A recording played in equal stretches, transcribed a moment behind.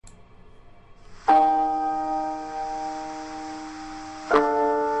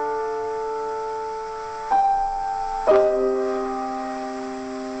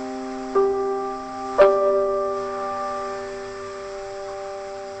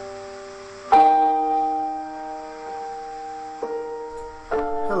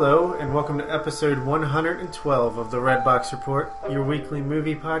and welcome to episode 112 of the Redbox Report, your weekly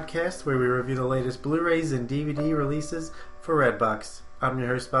movie podcast where we review the latest Blu-rays and DVD releases for Redbox. I'm your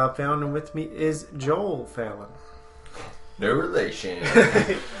host, Bob Fallon, and with me is Joel Fallon. No relation.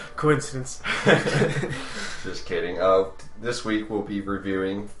 Coincidence. Just kidding. This week we'll be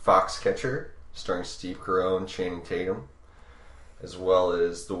reviewing Foxcatcher, starring Steve Carell and Channing Tatum, as well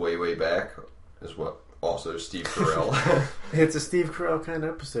as The Way, Way Back, as well. Also Steve Carell. It's a Steve Carell kind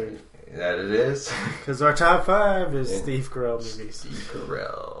of episode. That it is. Because our top 5 is Steve Carell movies. Steve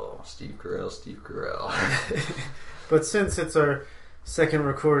Carell. But since it's our second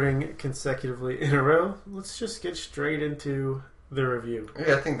recording consecutively in a row, let's just get straight into the review.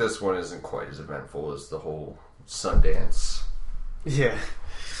 Yeah, I think this one isn't quite as eventful as the whole Sundance. Yeah.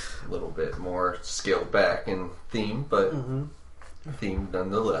 A little bit more scaled back in theme, but theme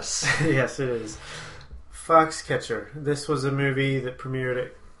nonetheless. Yes, it is. Foxcatcher. This was a movie that premiered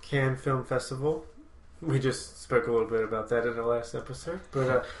at Cannes Film Festival. We just spoke a little bit about that in the last episode,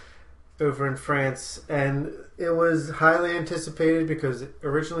 but over in France, and it was highly anticipated because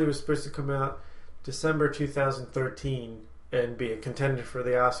originally it was supposed to come out December 2013 and be a contender for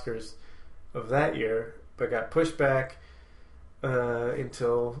the Oscars of that year, but got pushed back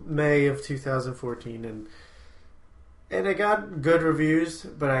until May of 2014, and it got good reviews,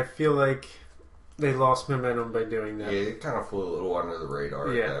 but I feel like they lost momentum by doing that. Yeah, it kind of flew a little under the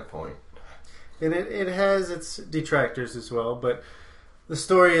radar at that point. And it has its detractors as well, but the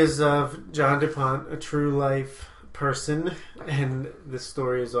story is of John DuPont, a true life person, and the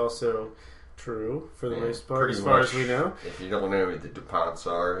story is also true for the most part, as far as we know. If you don't know who the DuPonts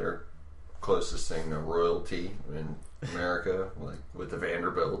are, they're closest thing to royalty in America, like with the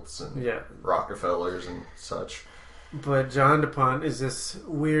Vanderbilts and Rockefellers and such. But John DuPont is this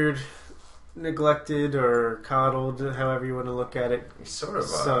weird, neglected or coddled, however you want to look at it, he's sort of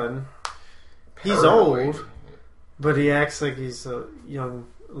son. He's old, but he acts like he's a young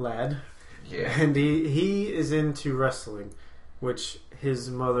lad. Yeah. And he is into wrestling, which his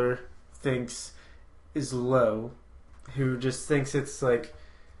mother thinks is low, who just thinks it's like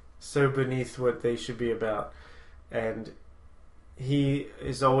so beneath what they should be about. And he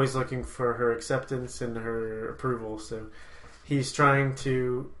is always looking for her acceptance and her approval, so he's trying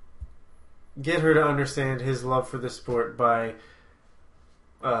to get her to understand his love for the sport by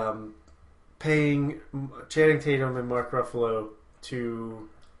paying Channing Tatum and Mark Ruffalo to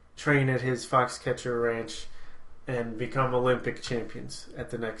train at his Foxcatcher ranch and become Olympic champions at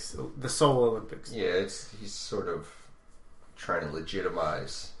the Seoul Olympics. Yeah, he's sort of trying to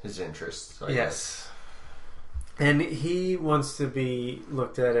legitimize his interests, I guess. And he wants to be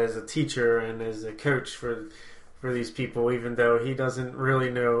looked at as a teacher and as a coach for these people, even though he doesn't really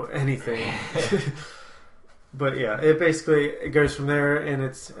know anything. But yeah, it goes from there, and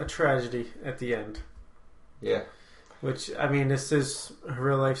it's a tragedy at the end. Yeah. Which, I mean, this is a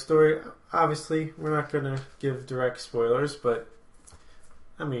real life story. Obviously, we're not going to give direct spoilers, but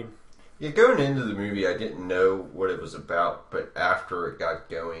I mean... Yeah, going into the movie, I didn't know what it was about, but after it got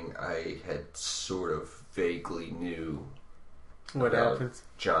going, I had sort of vaguely knew what happens.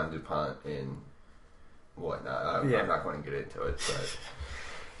 John DuPont and whatnot. I'm not going to get into it, but...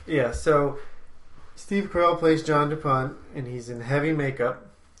 Yeah, so Steve Carell plays John DuPont, and he's in heavy makeup.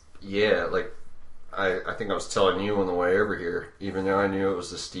 Yeah, like, I think I was telling you on the way over here, even though I knew it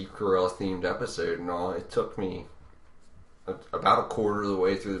was a Steve Carell-themed episode and all, it took me about a quarter of the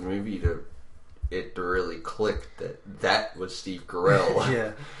way through the movie to really click that was Steve Carell.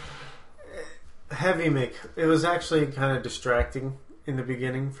 Yeah. Heavy makeup. It was actually kind of distracting in the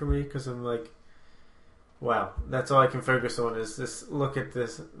beginning for me, because I'm like, wow, that's all I can focus on is this. Look at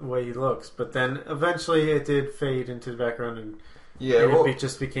this way he looks. But then eventually it did fade into the background, and it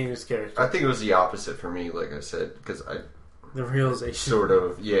just became his character. I think it was the opposite for me, like I said, because the realization sort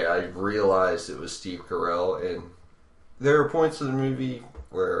of I realized it was Steve Carell, and there are points in the movie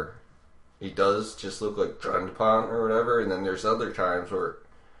where he does just look like John DuPont or whatever, and then there's other times where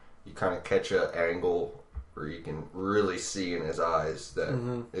you kind of catch an angle where you can really see in his eyes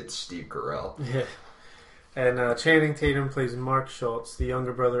that it's Steve Carell. Yeah. And Channing Tatum plays Mark Schultz, the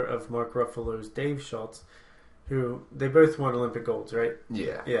younger brother of Mark Ruffalo's Dave Schultz, who they both won Olympic golds, right?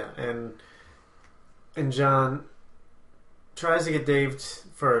 Yeah. Yeah, and John tries to get Dave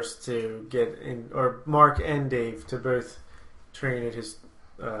first to get in, or Mark and Dave to both train at his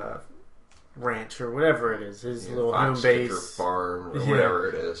ranch or whatever it is, his little home base, farm, or whatever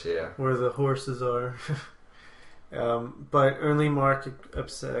it is, where the horses are. But only Mark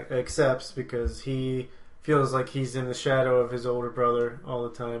accepts because he feels like he's in the shadow of his older brother all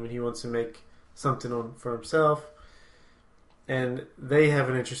the time, and he wants to make something for himself. and they have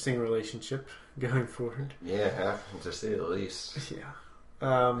an interesting relationship going forward. Yeah, to say the least.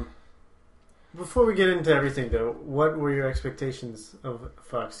 Yeah. Before we get into everything, though, what were your expectations of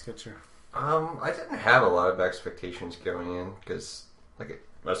Foxcatcher? I didn't have a lot of expectations going in because, like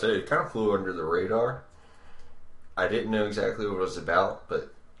I said, it kind of flew under the radar. I didn't know exactly what it was about,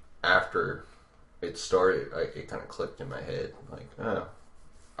 but after it started, it kind of clicked in my head. Like, oh,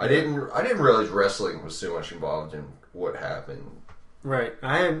 I didn't realize wrestling was so much involved in what happened. Right.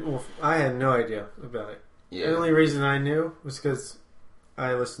 I had no idea about it. Yeah. The only reason I knew was because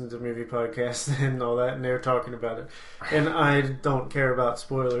I listened to movie podcasts and all that, and they were talking about it. And I don't care about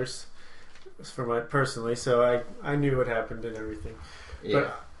spoilers for my personally, so I knew what happened and everything. Yeah.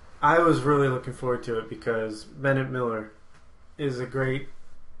 But I was really looking forward to it because Bennett Miller is a great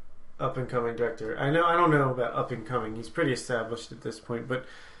up and coming director. I don't know about up and coming. He's pretty established at this point, but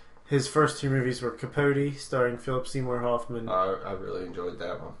his first two movies were Capote, starring Philip Seymour Hoffman, I really enjoyed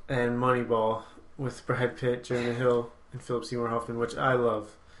that one, and Moneyball with Brad Pitt, Jonah Hill, and Philip Seymour Hoffman, which I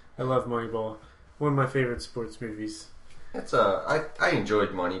love. I love Moneyball. One of my favorite sports movies. It's I enjoyed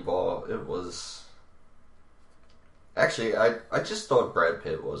Moneyball. It was actually I just thought Brad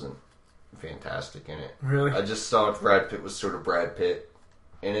Pitt wasn't fantastic in it. Really? I just thought Brad Pitt was sort of Brad Pitt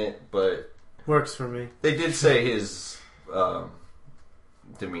in it, but Works for me. they did say his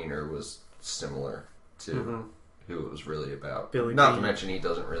demeanor was similar to who it was really about. Billy Not Dean. to mention he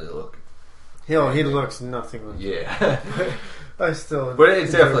doesn't really look. He looks nothing like Yeah, I still. but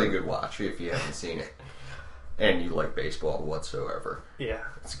it's definitely a good watch if you haven't seen it and you like baseball whatsoever. Yeah.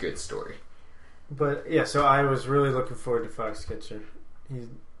 It's a good story. But yeah, so I was really looking forward to Foxcatcher.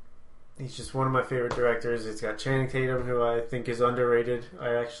 He's just one of my favorite directors. It's got Channing Tatum, who I think is underrated.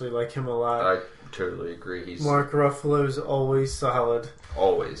 I actually like him a lot. I totally agree. He's Mark Ruffalo's always solid.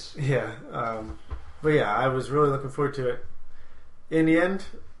 always. Yeah. But yeah, I was really looking forward to it. In the end,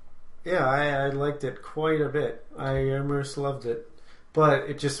 yeah, I liked it quite a bit. I almost loved it. But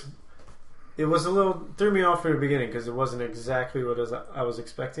it was a little, threw me off in the beginning because it wasn't exactly what I was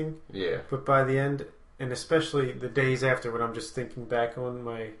expecting. Yeah. But by the end, and especially the days after when I'm just thinking back on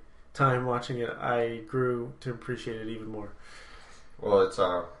my time watching it, I grew to appreciate it even more. Well,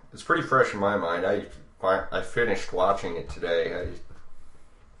 it's pretty fresh in my mind. I finished watching it today.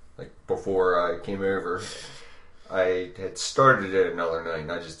 Before I came over, I had started it another night,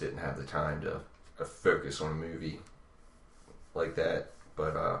 and I just didn't have the time to focus on a movie like that.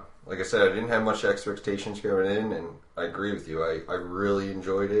 But like I said, I didn't have much expectations going in, and I agree with you. I really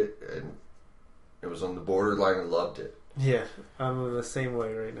enjoyed it, and it was on the borderline. I loved it. Yeah, I'm the same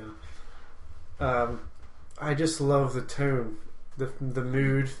way right now. I just love the tone, the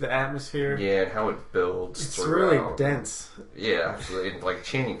mood, the atmosphere. Yeah, and how it builds. It's throughout. really dense. Yeah, absolutely. And like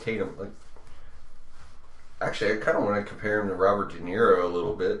Channing Tatum, actually, I kind of want to compare him to Robert De Niro a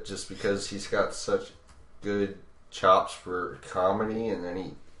little bit, just because he's got such good chops for comedy, and then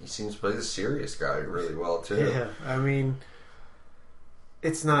he seems to play the serious guy really well too. Yeah, I mean,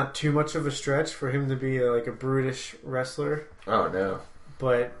 it's not too much of a stretch for him to be a brutish wrestler. Oh no,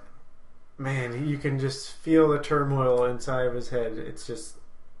 but man, you can just feel the turmoil inside of his head. It's just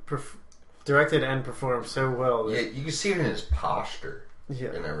directed and performed so well. Yeah, you can see it in his posture. Yeah,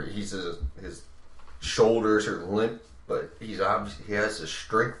 and his shoulders are limp, but he has a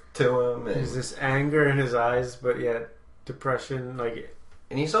strength to him, and there's this anger in his eyes, but yet depression.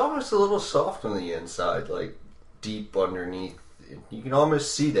 And he's almost a little soft on the inside, like deep underneath. You can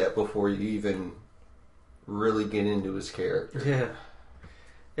almost see that before you even really get into his character. Yeah.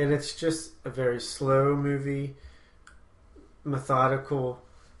 And it's just a very slow movie, methodical,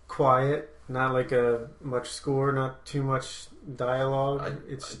 quiet, not like a much score, not too much dialogue. I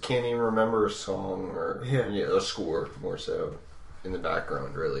can't even remember a song or a score more so in the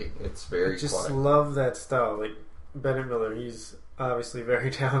background. Really, it's very. I just quiet. love that style. Like Bennett Miller, he's obviously a very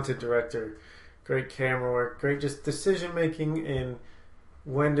talented director. Great camera work, great just decision making in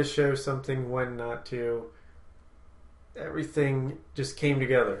when to show something, when not to. Everything just came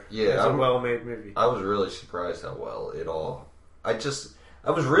together. Yeah, as a well-made movie. I was really surprised how well it all. I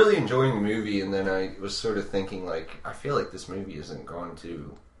was really enjoying the movie, and then I was sort of thinking, I feel like this movie isn't going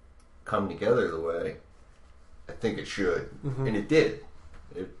to come together the way I think it should, and it did.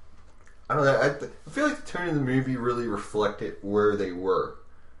 I don't know. I feel like the tone of the movie really reflected where they were.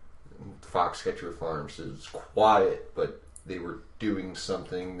 Foxcatcher Farms is quiet, but they were doing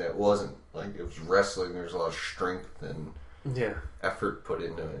something that wasn't like it was wrestling. There was a lot of strength and effort put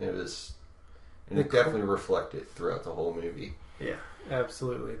into it. It definitely reflected throughout the whole movie. Yeah,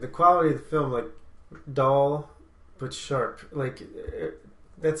 absolutely. The quality of the film, dull but sharp.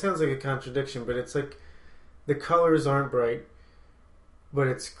 That sounds like a contradiction, but it's like the colors aren't bright. but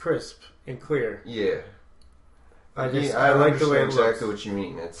it's crisp and clear. Yeah. I like the way it exactly looks. what you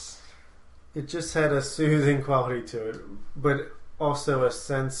mean. It just had a soothing quality to it, but also a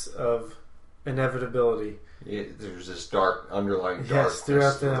sense of inevitability. There's this dark underlying darkness. Yes,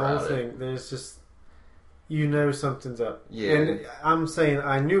 throughout the whole thing, there's just something's up. Yeah, and I'm saying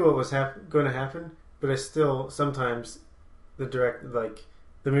I knew what was going to happen, but I still sometimes the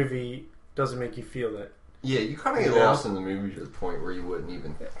movie doesn't make you feel that. Yeah, you kind of get lost in the movie to the point where you wouldn't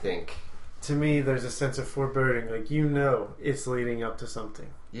even think. To me, there's a sense of foreboding, like it's leading up to something.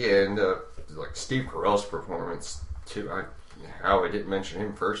 Yeah, and like Steve Carell's performance too. How I didn't mention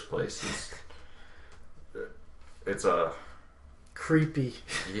him first place is it's a creepy.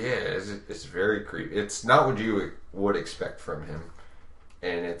 Yeah, it's very creepy. It's not what you would expect from him,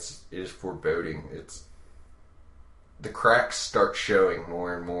 and it is foreboding. The cracks start showing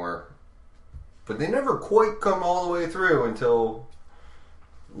more and more, but they never quite come all the way through until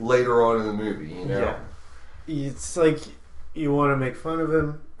later on in the movie. You know, yeah. It's like you want to make fun of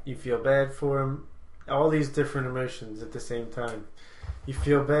him, you feel bad for him, all these different emotions at the same time. You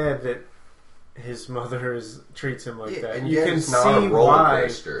feel bad that his mother treats him like that. And you can it's see not a roller why.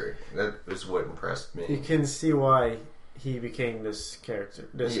 coaster. That is what impressed me. You can see why he became this character,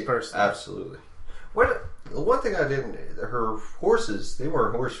 this person. Absolutely. One thing I didn't. Her horses. They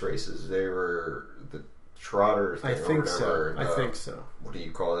weren't horse races. They were the trotter thing. I think so. I think so. What do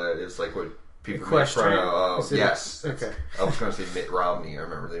you call that? It's like what people make Equestrian? fun of. Yes. Okay. I was going to say Mitt Romney. I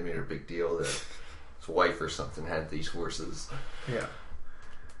remember they made a big deal that his wife or something had these horses. Yeah.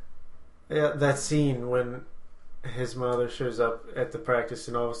 Yeah, that scene when his mother shows up at the practice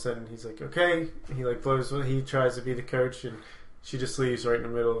and all of a sudden he's like, okay. He blows. He tries to be the coach and she just leaves right in the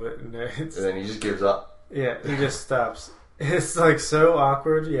middle of it, and then he just gives up. Yeah, he just stops. It's like so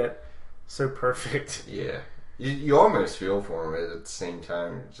awkward yet so perfect. Yeah, you almost feel for him at the same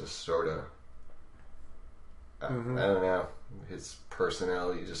time. It just sort of, I don't know, his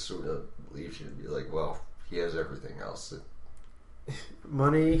personality just sort of leaves you to be like, well, he has everything else.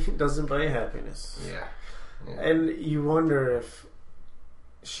 Money doesn't buy happiness. Yeah. And you wonder if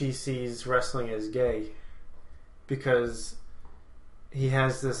she sees wrestling as gay because he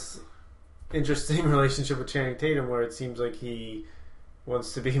has this interesting relationship with Channing Tatum where it seems like he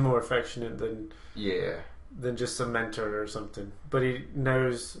wants to be more affectionate than just a mentor or something. But he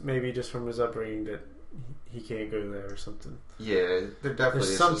knows maybe just from his upbringing that he can't go there or something. Yeah, there definitely There's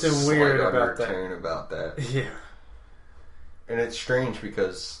is something a weird undertone about that. Yeah. And it's strange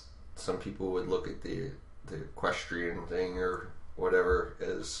because some people would look at the equestrian thing or whatever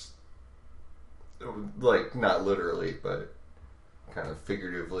as, like, not literally, but kind of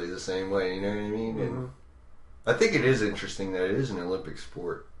figuratively the same way, you know what I mean? Mm-hmm. And I think it is interesting that it is an Olympic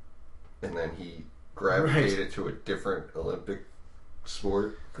sport, and then he gravitated to a different Olympic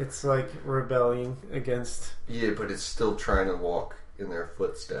sport. It's like rebelling against... Yeah, but it's still trying to walk in their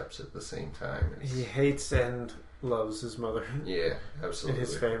footsteps at the same time. He hates and loves his mother. Yeah, absolutely. And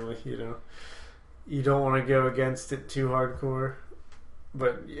his family, you know. You don't want to go against it too hardcore,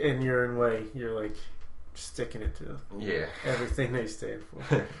 but in your own way, you're like sticking it to everything they stand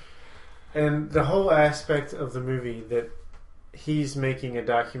for. And the whole aspect of the movie that he's making a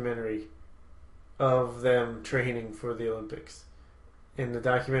documentary of them training for the Olympics. And the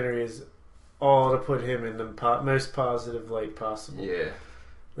documentary is all to put him in the most positive light possible.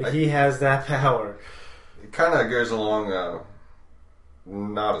 Yeah. He has that power. It kind of goes along,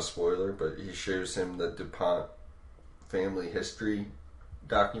 not a spoiler, but he shows him the DuPont family history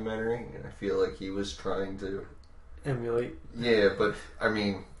documentary, and I feel like he was trying to emulate. Yeah, but I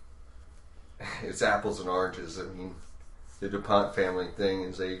mean, it's apples and oranges. I mean, the DuPont family thing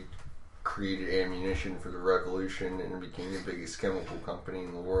is they created ammunition for the revolution and became the biggest chemical company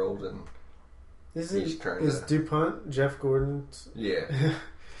in the world, and is DuPont Jeff Gordon's? Yeah.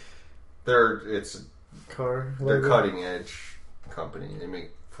 They're cutting edge company. They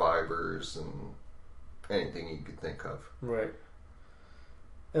make fibers and anything you could think of. Right.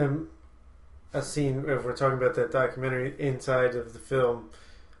 A scene, if we're talking about that documentary inside of the film,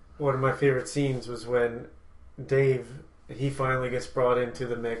 one of my favorite scenes was when Dave, he finally gets brought into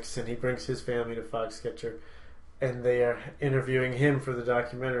the mix and he brings his family to Foxcatcher, and they are interviewing him for the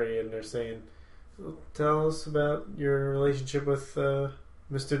documentary, and they're saying, tell us about your relationship with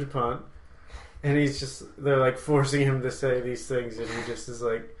Mr. DuPont. And they're like forcing him to say these things, and he just is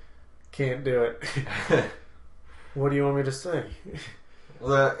like, can't do it. What do you want me to say?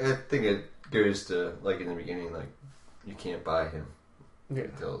 Well, I think it goes to, like, in the beginning, like, you can't buy him. Yeah.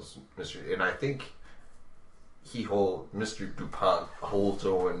 Tells Mr. And I think Mr. DuPont holds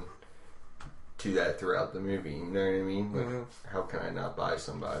on to that throughout the movie. You know what I mean? Like, how can I not buy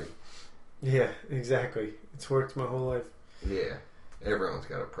somebody? Yeah, exactly. It's worked my whole life. Yeah, everyone's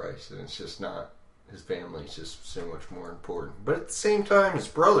got a price, and it's just not. His family's just so much more important. But at the same time, his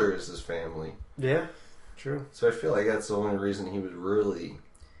brother is his family. Yeah, true. So I feel like that's the only reason he was really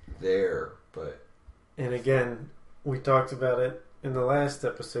there. But and again, we talked about it in the last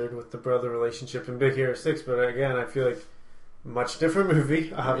episode with the brother relationship in Big Hero 6. But again, I feel like much different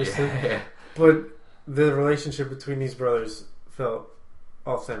movie, obviously. Yeah. But the relationship between these brothers felt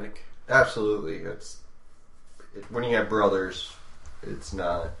authentic. Absolutely. When you have brothers, it's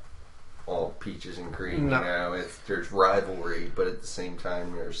not all peaches and cream. No. You know, there's rivalry, but at the same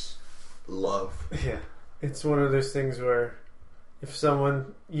time, there's love. Yeah, it's one of those things where if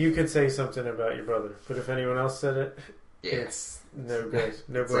you could say something about your brother, but if anyone else said it, it's no good.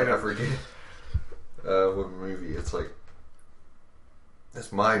 No it's like I forget what movie. It's like,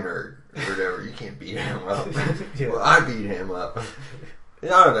 that's my nerd or whatever. You can't beat him up. Yeah. Well, I beat him up.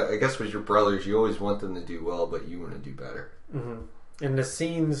 Yeah, I don't know. I guess with your brothers, you always want them to do well, but you want to do better. Mm-hmm. And the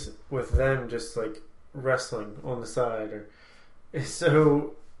scenes with them just like wrestling on the side it's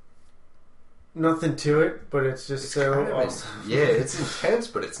so nothing to it, but it's just so awesome. Yeah, it's intense,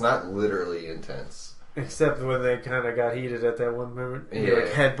 but it's not literally intense. Except when they kind of got heated at that one moment. And he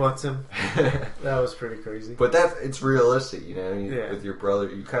like headbutts him. That was pretty crazy. But it's realistic, you know. With your brother,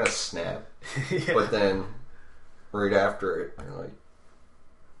 you kind of snap. Yeah. But then, right after it, you're like,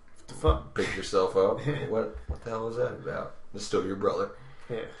 pick yourself up. What the hell was that about? It's still your brother.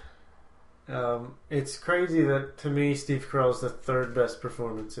 Yeah. It's crazy that, to me, Steve Carell's the third best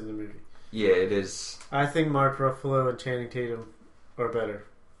performance in the movie. Yeah, it is. I think Mark Ruffalo and Channing Tatum are better.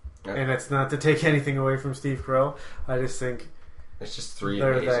 Yeah. And it's not to take anything away from Steve Carell. I just think it's just three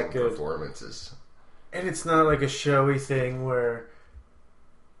amazing performances. And it's not like a showy thing where,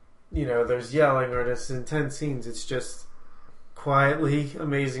 you know, there's yelling or there's intense scenes. It's just quietly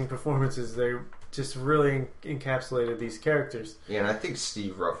amazing performances. They just really encapsulated these characters. Yeah, and I think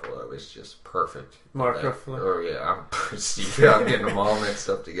Steve Ruffalo is just perfect. Mark Ruffalo. Oh yeah, I'm Steve. I'm getting them all mixed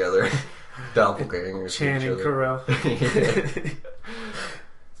up together. Doppelgangers. Channing Carell.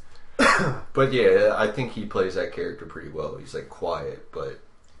 But yeah, I think he plays that character pretty well. He's like quiet, but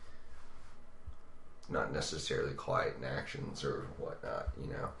not necessarily quiet in actions or whatnot, you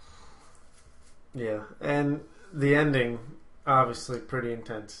know. Yeah, and the ending, obviously pretty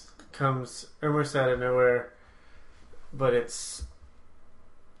intense. Comes almost out of nowhere, but it's...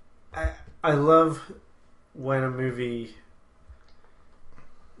 I love when a movie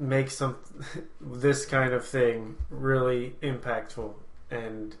makes this kind of thing really impactful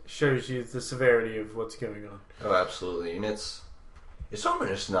and shows you the severity of what's going on. Oh, absolutely. And it's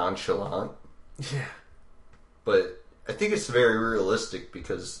almost nonchalant. Yeah. But I think it's very realistic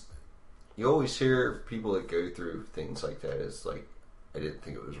because you always hear people that go through things like that as like, I didn't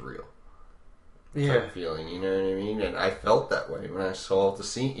think it was real. Type feeling, you know what I mean? And I felt that way when I saw the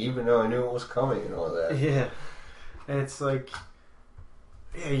scene, even though I knew it was coming and all that. Yeah. And it's like,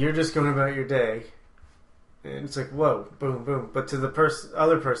 you're just going about your day. And it's like, whoa, boom, boom. But to the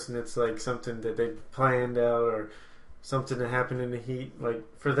other person, it's like something that they planned out or something that happened in the heat. Like,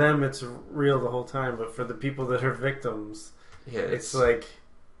 for them, it's real the whole time. But for the people that are victims, it's like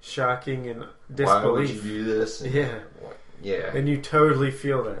shocking and disbelief. Why would you do this? And yeah. And you totally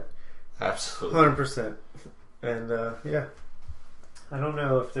feel that. Absolutely. 100%. And, I don't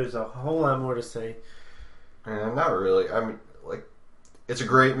know if there's a whole lot more to say. Not really. I mean, like, it's a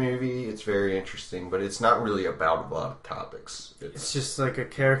great movie. It's very interesting, but it's not really about a lot of topics. It's just like a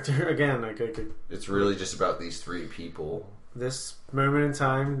character, again. It's really just about these three people. This moment in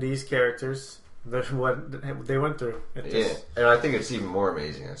time, these characters, what they went through. And I think it's even more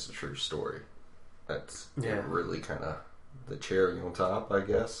amazing. That's a true story. That's really kind of the cherry on top, I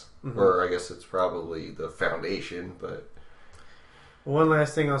guess. Mm-hmm. Or I guess it's probably the foundation, but... One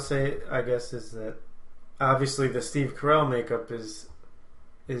last thing I'll say, I guess, is that obviously the Steve Carell makeup is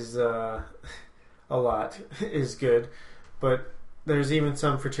a lot, is good, but there's even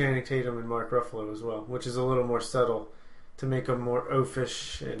some for Channing Tatum and Mark Ruffalo as well, which is a little more subtle to make them more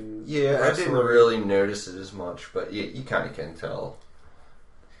oafish and... Yeah, I didn't really notice it as much, but you kind of can tell.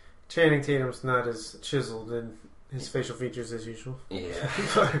 Channing Tatum's not as chiseled in his facial features as usual.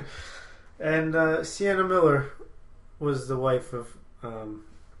 Yeah. And Sienna Miller was the wife of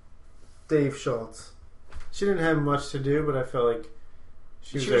Dave Schultz. She didn't have much to do, but I felt like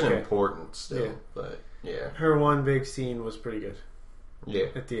she was okay. Important still, but yeah. Her one big scene was pretty good. Yeah.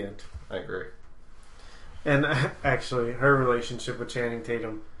 At the end. I agree. And actually, her relationship with Channing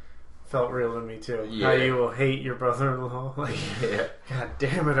Tatum felt real to me too. Yeah. How you will hate your brother-in-law. Like, Yeah. God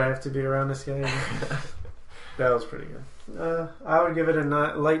damn it, I have to be around this guy. That was pretty good. I would give it a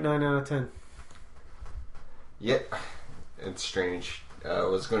light 9 out of 10. Yeah, it's strange. I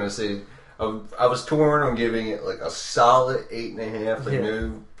was going to say, I was torn on giving it like a solid 8.5, like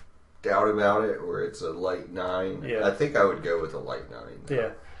no doubt about it, or it's a light 9. Yeah. I think I would go with a light 9.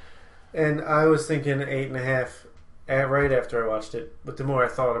 Yeah. And I was thinking 8.5 right after I watched it, but the more I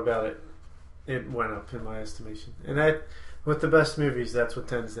thought about it, it went up in my estimation. And with the best movies, that's what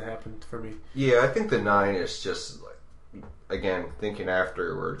tends to happen for me. Yeah, I think the 9 is just, like, again, thinking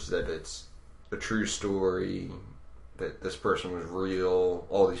afterwards that it's a true story, that this person was real,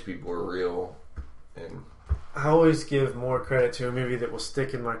 all these people were real, and I always give more credit to a movie that will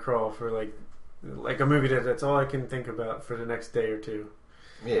stick in my craw for like a movie that's all I can think about for the next day or two.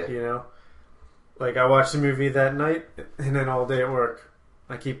 yeah. You know? Like I watched the movie that night and then all day at work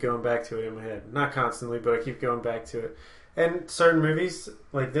I keep going back to it in my head. Not constantly, but I keep going back to it. And certain movies,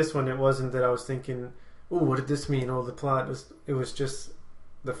 like this one, it wasn't that I was thinking, ooh, what did this mean? Oh, the plot it was just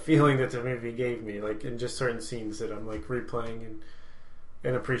the feeling that the movie gave me, like in just certain scenes that I'm like replaying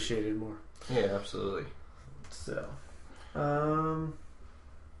and appreciated more. Yeah, absolutely. So,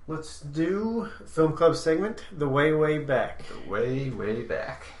 let's do Film Club segment, The Way, Way Back. The way, way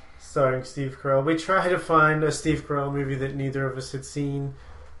back. Starring Steve Carell. We tried to find a Steve Carell movie that neither of us had seen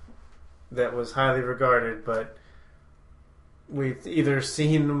that was highly regarded, but we've either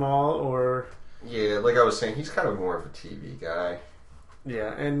seen them all or... Yeah, like I was saying, he's kind of more of a TV guy.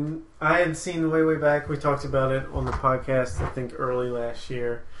 Yeah, and I had seen The Way, Way Back. We talked about it on the podcast, I think, early last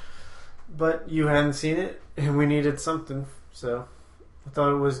year. But you hadn't seen it, and we needed something, so I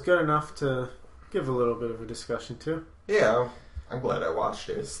thought it was good enough to give a little bit of a discussion to. Yeah, I'm glad I watched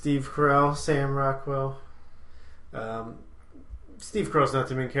it. Steve Carell, Sam Rockwell. Steve Carell's not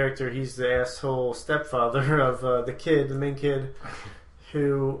the main character. He's the asshole stepfather of the main kid,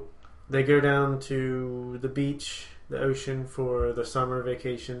 who they go down to the beach, the ocean, for the summer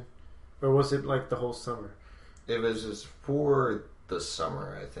vacation. Or was it like the whole summer? It was just for the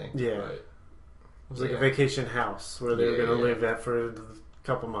summer, I think. Yeah. But, It was like a vacation house where they were going to live at for a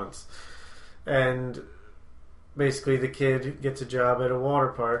couple months. And basically the kid gets a job at a water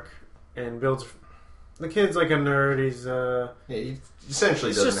park and builds... The kid's like a nerd. He's... he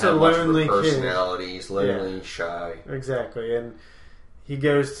essentially doesn't just have a much of a lonely personality. kid. He's lonely, shy. Exactly. And he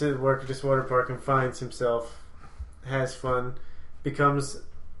goes to work at this water park and finds himself, has fun,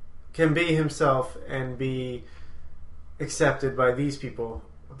 can be himself and be accepted by these people,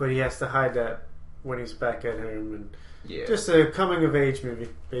 but he has to hide that when he's back at home. And just a coming of age movie,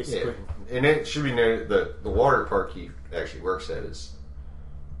 basically. Yeah. And it should be noted that the water park he actually works at is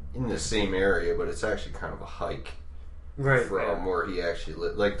in the same area, but it's actually kind of a hike from where he actually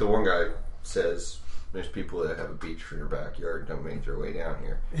lives. Like the one guy says, there's people that have a beach for their backyard don't make their way down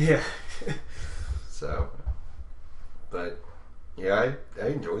here. Yeah. So, but yeah, I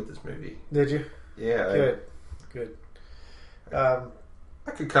enjoyed this movie. Did you? Yeah. Good.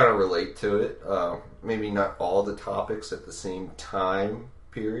 I could kind of relate to it. Maybe not all the topics at the same time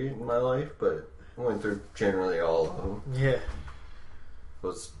period in my life, but I went through generally all of them. Yeah.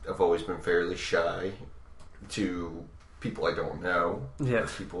 I've always been fairly shy to people I don't know. Yeah.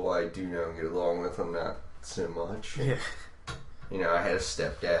 People I do know and get along with, I'm not so much. Yeah. You know, I had a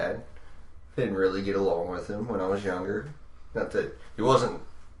stepdad. Didn't really get along with him when I was younger. Not that he wasn't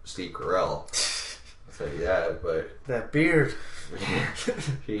Steve Carell. I'll tell you that, but that beard.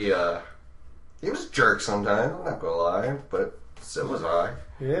 he was a jerk sometimes. I'm not gonna lie, but so was I.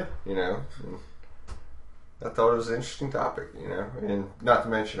 Yeah. You know. I thought it was an interesting topic, you know, and not to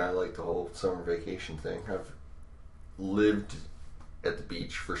mention I like the whole summer vacation thing. I've lived at the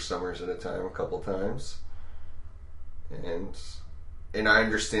beach for summers at a time a couple times, and I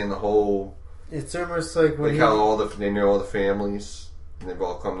understand the whole. It's almost like when how they know all the families and they've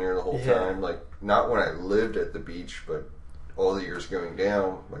all come there the whole time. Like not when I lived at the beach, but all the years going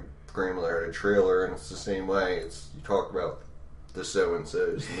down. Like grandmother had a trailer, and it's the same way. It's you talk about the so and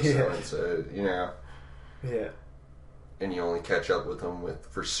so's and the so and so, you know. Yeah. And you only catch up with them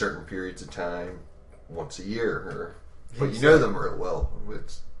for certain periods of time once a year. But you know them real well.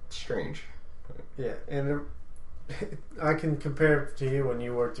 It's strange. Yeah, and I can compare it to you when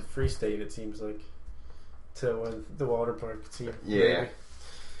you worked at Free State, it seems like, to when the water park seemed. Yeah.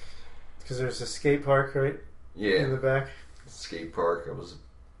 Because there's a skate park, right? Yeah. In the back. Skate park. I was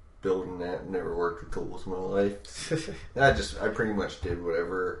building that. Never worked with tools in my life. I pretty much did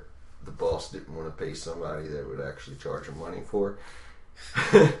whatever the boss didn't want to pay somebody that would actually charge him money for.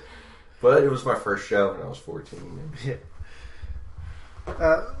 But it was my first job when I was 14. Yeah.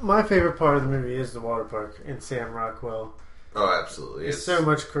 My favorite part of the movie is the water park and Sam Rockwell. Oh, absolutely. It's so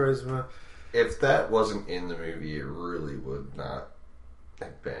much charisma. If that wasn't in the movie, it really would not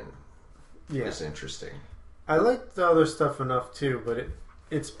have been as interesting. I like the other stuff enough too, but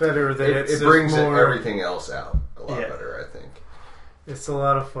it's better that it brings everything else out a lot better, I think. It's a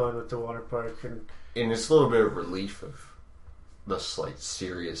lot of fun with the water park, and it's a little bit of relief of the slight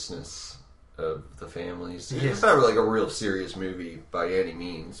seriousness of the families. Yeah. It's not really like a real serious movie by any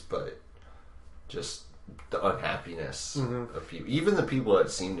means, but just the unhappiness of people. Even the people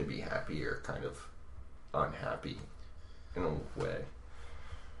that seem to be happy are kind of unhappy in a way.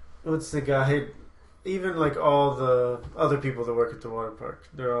 What's the guy? Even like all the other people that work at the water park,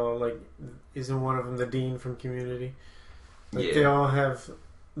 they're all like, isn't one of them the dean from Community? Like they all have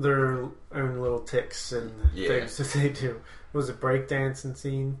their own little tics and things that they do. Was it breakdancing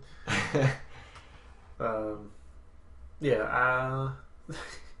scene?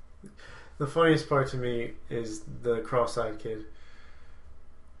 The funniest part to me is the cross-eyed kid.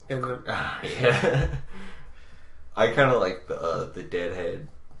 And I kind of like the deadhead.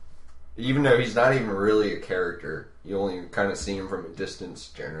 Even though he's not even really a character, you only kind of see him from a distance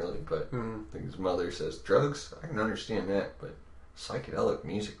generally. But I think his mother says drugs. I can understand that, but psychedelic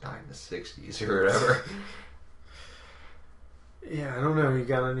music died in the '60s or whatever. Yeah, I don't know. You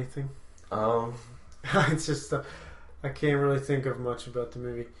got anything? It's just I can't really think of much about the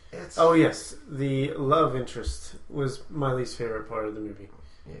movie. Oh yes, the love interest was my least favorite part of the movie.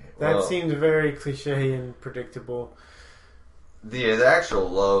 Yeah, that seemed very cliche and predictable. The actual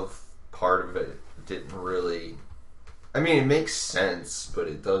love part of it didn't really. I mean, it makes sense, but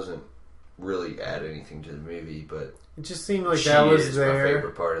it doesn't really add anything to the movie. But it just seemed like that was there. My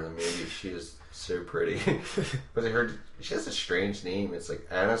favorite part of the movie. She is so pretty, but she has a strange name. It's like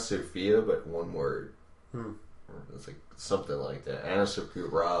Anna Sophia, but one word. It's like something like that. Anna Sophia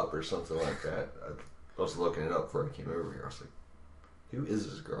Robb or something like that. I was looking it up before I came over here. I was like, who is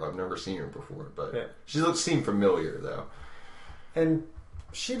this girl? I've never seen her before, but she seemed familiar though. And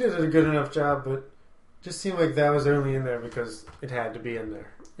she did a good enough job, but just seemed like that was only in there because it had to be in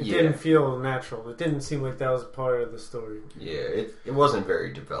there. It didn't feel natural. It didn't seem like that was part of the story. Yeah, it wasn't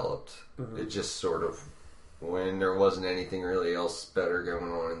very developed. It just sort of, when there wasn't anything really else better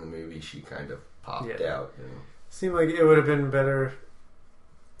going on in the movie, she kind of popped out. You know? Seemed like it would have been better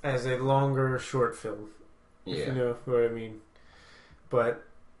as a longer short film. If you know what I mean. But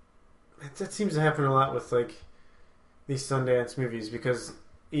that seems to happen a lot with like these Sundance movies, because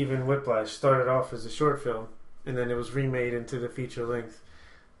even Whiplash started off as a short film and then it was remade into the feature length.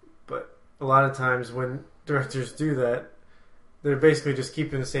 But a lot of times when directors do that, they're basically just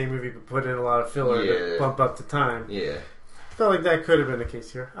keeping the same movie but put in a lot of filler to bump up the time. Yeah. I felt like that could have been the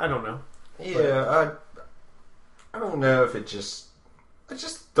case here. I don't know. Yeah, I don't know if it just... I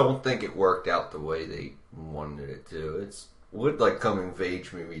just don't think it worked out the way they wanted it to. It's what like coming of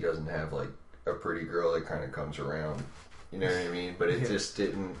age movie doesn't have like a pretty girl that kind of comes around. You know what I mean? But it just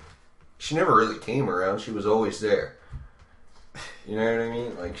didn't... She never really came around. She was always there. You know what I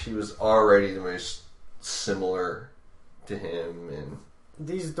mean? Like, she was already the most similar to him. And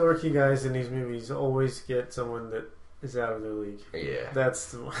these dorky guys in these movies always get someone that is out of their league. Yeah.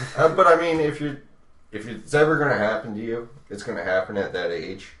 That's the one. But I mean, if it's ever going to happen to you, it's going to happen at that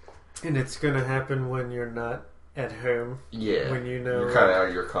age. And it's going to happen when you're not at home. Yeah. When you know... You're kind of out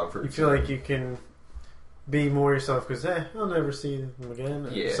of your comfort zone. You feel like you can be more yourself because, I'll never see them again.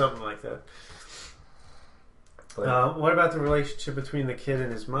 Or something like that. What about the relationship between the kid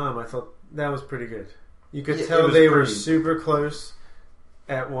and his mom? I thought that was pretty good. You could tell they were super close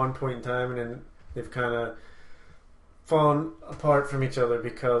at one point in time, and then they've kind of fallen apart from each other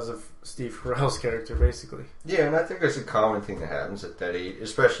because of Steve Carell's character, basically. Yeah, and I think that's a common thing that happens at that age,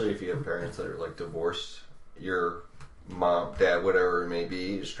 especially if you have parents that are like divorced. Your mom, dad, whatever it may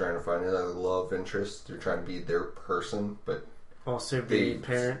be, is trying to find another love interest. They're trying to be their person, but also be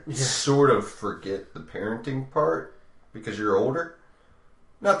parent. Sort of forget the parenting part because you're older.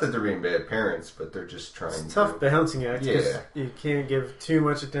 Not that they're being bad parents, but they're just trying to... It's tough balancing act because you can't give too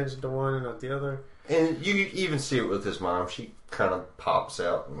much attention to one and not the other. And you even see it with his mom. She kind of pops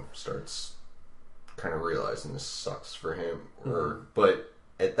out and starts kind of realizing this sucks for him. But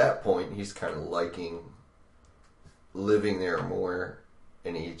at that point, he's kind of liking living there more,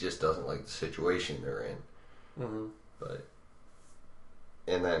 and he just doesn't like the situation they're in.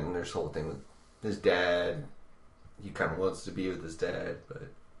 And then there's the whole thing with his dad. He kind of wants to be with his dad, but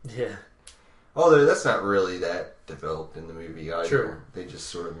although that's not really that developed in the movie either. True. They just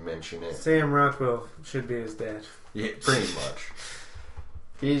sort of mention it. Sam Rockwell should be his dad. Yeah, pretty much.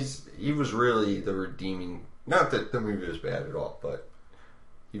 He was really the redeeming... Not that the movie was bad at all, but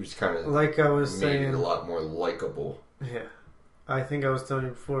He was kind of like I was made saying, it a lot more likable. Yeah, I think I was telling you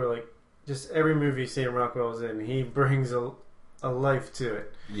before. Like, just every movie Sam Rockwell's in, he brings a life to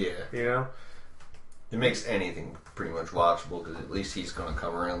it. Yeah, You know, it makes anything pretty much watchable because at least he's going to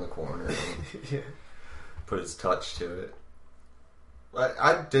come around the corner and yeah, put his touch to it.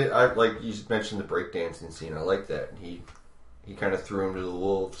 I like you mentioned the breakdancing scene. I like that. He kind of threw him to the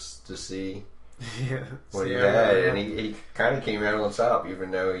wolves to see yeah. what he See, had, and he kind of came out on top,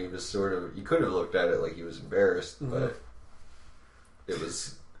 even though he was sort of. You could have looked at it like he was embarrassed, but it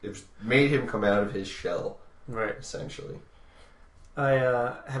was made him come out of his shell, right? Essentially.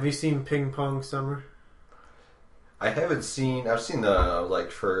 Have you seen Ping Pong Summer? I haven't seen. I've seen the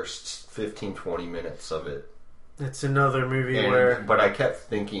first 15-20 minutes of it. It's another movie where. But I kept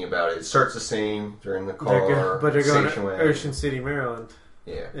thinking about it. It starts the same. They're in the car. But they're going station to wagon. Ocean City, Maryland.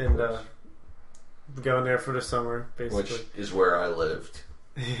 Yeah. And going there for the summer, basically. Which is where I lived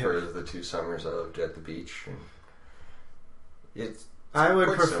Yeah. for the 2 summers I lived at the beach. And it's I would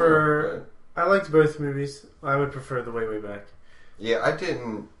quite prefer. similar, I liked both movies. I would prefer The Way, Way Back. yeah, I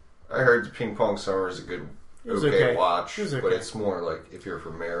didn't. I heard the Ping Pong Summer is a good, It was okay. watch, It was okay. but it's more like if you're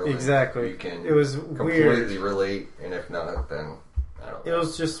from Maryland, Exactly. you can It was completely weird. relate, and if not, then I don't It know.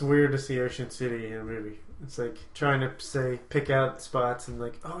 was just weird to see Ocean City in a movie. It's like trying to pick out spots and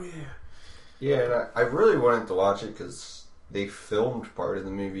like, oh yeah. Yeah, and I really wanted to watch it because they filmed part of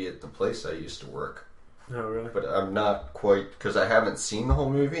the movie at the place I used to work. Oh really? But I'm not quite, because I haven't seen the whole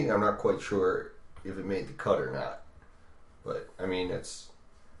movie, I'm not quite sure if it made the cut or not. But, I mean,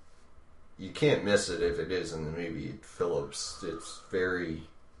 you can't miss it if it is in the movie. Phillips, it's very,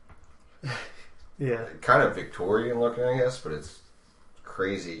 Yeah. kind of Victorian looking, I guess, but it's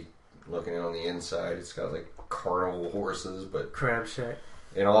crazy looking on the inside. It's got, like, carnival horses, but... Crab Shack.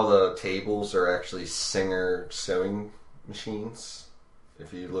 And all the tables are actually Singer sewing machines.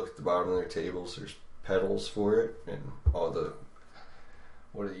 If you look at the bottom of their tables, there's pedals for it, and all the,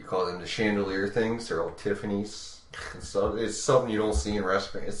 what do you call them, the chandelier things, they're all Tiffany's and stuff. It's something you don't see in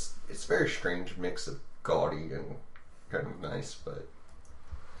restaurants. It's a very strange mix of gaudy and kind of nice, but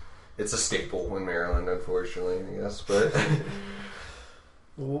it's a staple in Maryland, unfortunately, I guess. But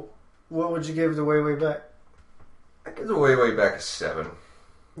Well, what would you give The Way, Way Back? I give the way back a 7.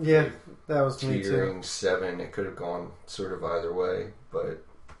 Yeah, that was me too. Teetering 7. It could have gone sort of either way, but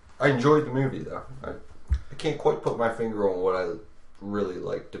I enjoyed the movie though. I can't quite put my finger on what I really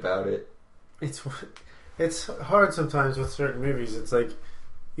liked about it. It's hard sometimes with certain movies. It's like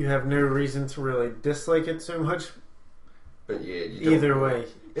you have no reason to really dislike it so much. But yeah, you don't Either really- way,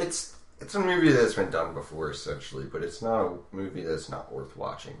 it's a movie that's been done before essentially, but it's not a movie that's not worth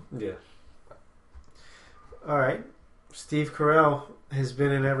watching. yeah. All right, Steve Carell has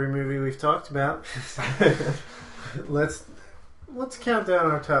been in every movie we've talked about. Let's count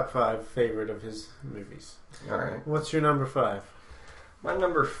down our top 5 favorite of his movies. All right. What's your number 5? My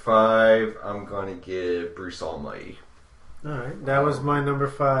number 5, I'm gonna give Bruce Almighty. All right, that was my number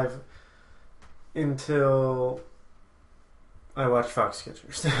 5 until I watched Foxcatcher.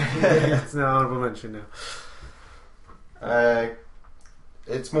 It's an honorable mention now.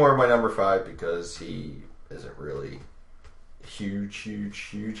 It's more of my number 5 because he isn't really a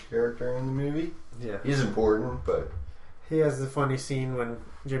huge character in the movie. Yeah, He's important, but he has the funny scene when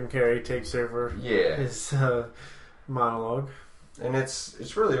Jim Carrey takes over yeah. his monologue. And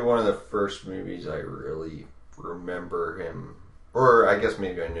it's really one of the first movies I really remember him, or I guess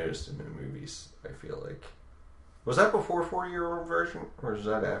maybe I noticed him in movies. I feel like, was that before 40-year-old version, or was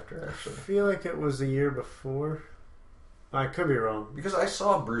that after? I Actually, feel like it was a year before. I could be wrong. because I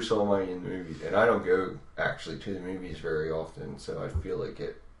saw Bruce Almighty in the movie, and I don't go actually to the movies very often, so I feel like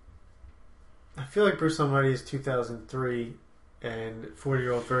it. I feel like Bruce Almighty is 2003 and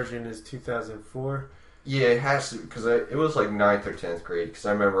 40-year-old version is 2004. Yeah, it has to, because it was like 9th or 10th grade. Because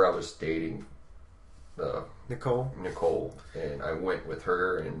I remember I was dating Nicole, and I went with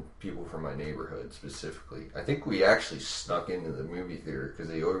her and people from my neighborhood specifically. I think we actually snuck into the movie theater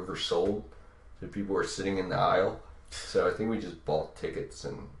because they oversold, so people were sitting in the aisle. So I think we just bought tickets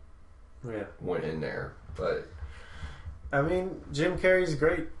and Yeah. went in there. But I mean, Jim Carrey's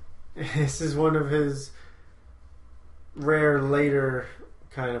great. This is one of his rare later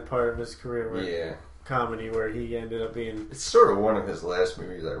kind of part of his career where yeah, comedy where he ended up being it's sort of one of his last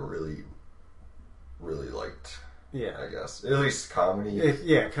movies I really liked. yeah. I guess at least comedy.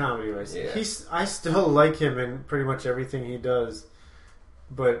 Yeah, comedy wise. Yeah. I still like him in pretty much everything he does.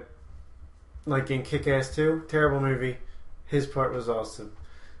 But like in Kick-Ass 2, terrible movie. His part was awesome.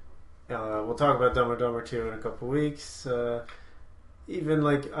 We'll talk about Dumb and Dumber 2 in a couple weeks. Even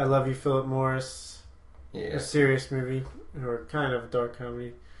like I Love You, Philip Morris, Yeah, a serious movie. or kind of dark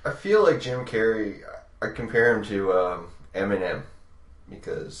comedy. I feel like Jim Carrey, I compare him to Eminem,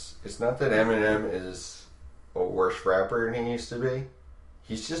 because it's not that Eminem is a worse rapper than he used to be.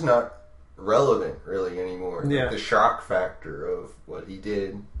 He's just not relevant really anymore. Yeah. Like, the shock factor of what he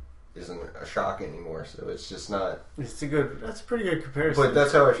did isn't a shock anymore, so it's just not. That's a pretty good comparison. But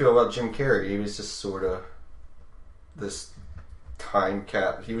that's how I feel about Jim Carrey. He was just sort of this time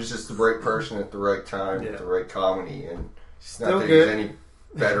cap. He was just the right person at the right time with the right comedy, and it's not that he's any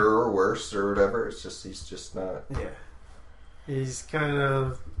better or worse or whatever. It's just he's just not. Yeah, he's kind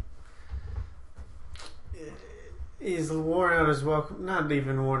of. He's worn out his welcome. Not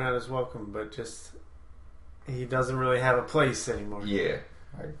even worn out his welcome, but just he doesn't really have a place anymore. Yeah,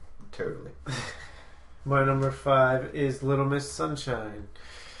 totally. My number 5 is Little Miss Sunshine.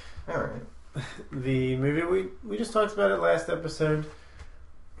 All right. The movie we just talked about it last episode.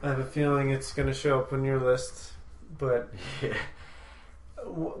 I have a feeling it's going to show up on your list, but yeah.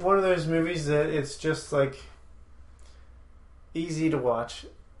 One of those movies that it's just like easy to watch.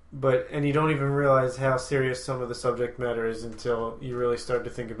 And you don't even realize how serious some of the subject matter is until you really start to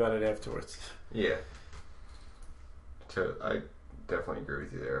think about it afterwards. Yeah. I definitely agree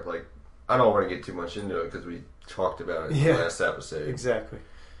with you there. Like, I don't want to get too much into it because we talked about it in the last episode. Exactly.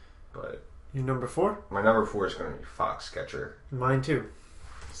 But your number 4? My number 4 is going to be Foxcatcher. Mine too.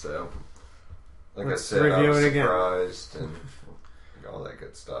 So, Let's I said, I was surprised again. and all that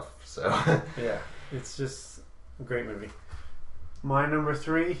good stuff. So yeah, it's just a great movie. My number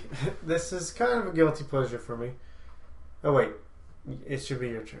 3, this is kind of a guilty pleasure for me. Oh wait, it should be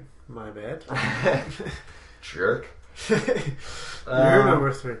your turn. My bad. Jerk. Your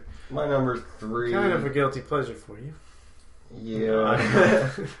number 3. My number 3. Kind of a guilty pleasure for you. Yeah.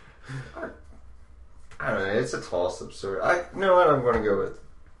 I don't know. It's a toss-up sort. You know what? I'm going to go with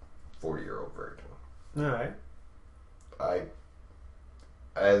 40-Year-Old Virgin. All right.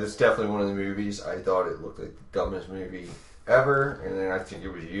 This is definitely one of the movies. I thought it looked like the dumbest movie ever, and then I think it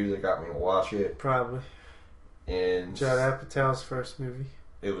was you that got me to watch it. Probably. And Judd Apatow's first movie.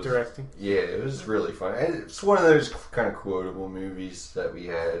 It was directing. Yeah, it was really fun. And it's one of those kind of quotable movies that we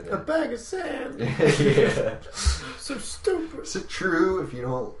had. A bag of sand. Yeah. So stupid. Is it true? If you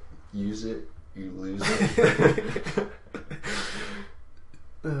don't use it, you lose it.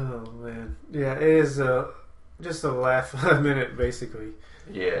 Oh man, yeah, it is just a laugh a minute, basically.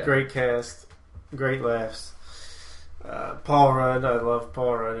 Yeah, great cast, great laughs. Paul Rudd, I love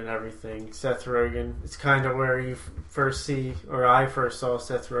Paul Rudd and everything. Seth Rogen, it's kind of where you I first saw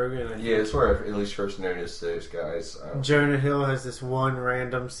Seth Rogen. Yeah, it's where I at least first noticed those guys. Jonah Hill has this one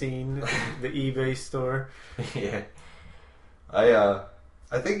random scene, the eBay store. Yeah,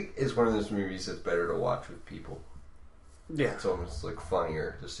 I think it's one of those movies that's better to watch with people. Yeah, it's almost like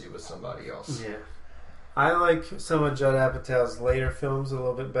funnier to see with somebody else. Yeah, I like some of Judd Apatow's later films a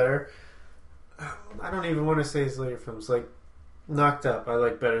little bit better. I don't even want to say his later films. Like Knocked Up, I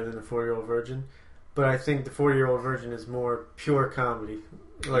like better than The 4-Year-Old Virgin, but I think The 4-Year-Old Virgin is more pure comedy,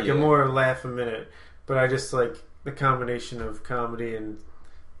 like a more laugh a minute. But I just like the combination of comedy and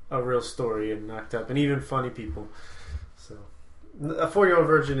a real story in Knocked Up, and even funny people. So. A 4-Year-Old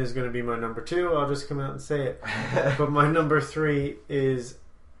Virgin is going to be my number 2. I'll just come out and say it. But my number 3 is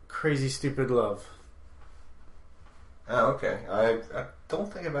Crazy Stupid Love. Oh, okay. I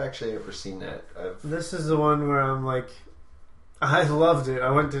don't think I've actually ever seen that. This is the one where I'm like, I loved it. I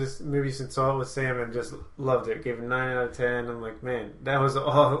went to this movie and saw it with Sam and just loved it. Gave it 9 out of 10. I'm like, man, that was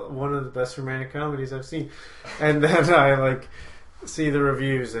one of the best romantic comedies I've seen. And then I see the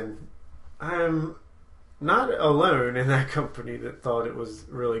reviews, and I'm not alone in that company that thought it was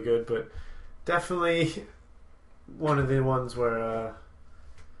really good, but definitely one of the ones where it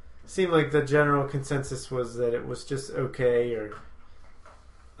seemed like the general consensus was that it was just okay, or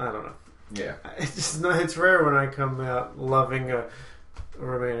I don't know. Yeah, it's rare when I come out loving a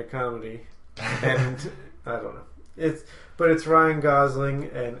romantic comedy, and I don't know. But it's Ryan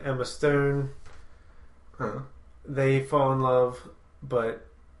Gosling and Emma Stone. Huh. They fall in love, but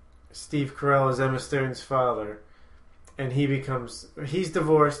Steve Carell is Emma Stone's father, and he's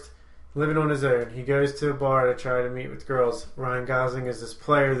divorced, living on his own. He goes to a bar to try to meet with girls. Ryan Gosling is this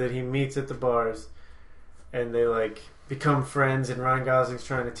player that he meets at the bars, and they become friends, and Ryan Gosling's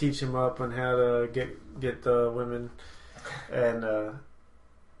trying to teach him up on how to get the women, and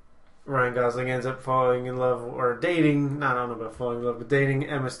Ryan Gosling ends up falling in love, or dating, I don't know about falling in love, but dating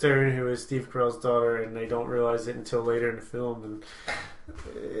Emma Stone, who is Steve Carell's daughter, and they don't realize it until later in the film, and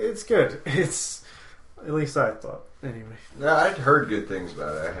it's good. It's, at least I thought, anyway. No, I'd heard good things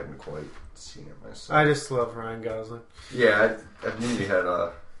about it. I haven't quite seen it myself. I just love Ryan Gosling. Yeah, I knew you had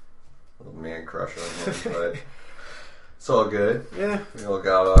a little man crush on him, but It's all good. Yeah. We all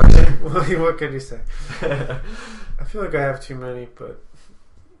got ours. Well, what can you say? I feel like I have too many, but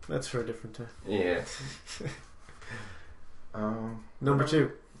that's for a different time. Yeah. Number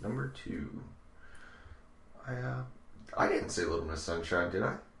two. Number two. I didn't say Little Miss Sunshine, did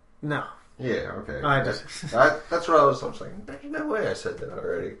I? No. Yeah, okay. I just... That's what I was like, there's no way I said that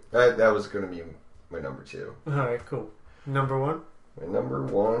already. That was going to be my number two. Alright, cool. Number one? My number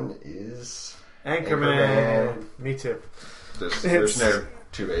one is... Anchorman. Me too. There's no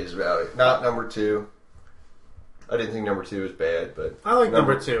two ways about it. Not number two. I didn't think number two was bad, but... I like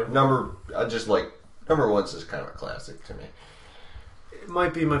number two. I just like... Number one's just kind of a classic to me. It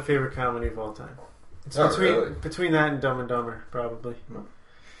might be my favorite comedy of all time. It's really? between that and Dumb and Dumber, probably.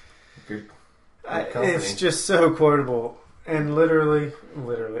 Good it's just so quotable. And literally,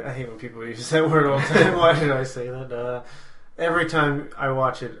 I hate when people use that word all the time. Why did I say that? Every time I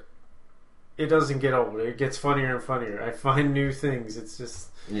watch it, it doesn't get old. It gets funnier and funnier. I find new things. It's just...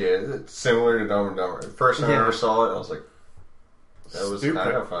 Yeah, it's similar to Dumb and Dumber. The first time I ever saw it, I was like, that was kind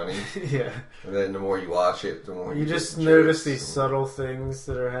of funny. Yeah. And then the more you watch it, the more you just notice these subtle things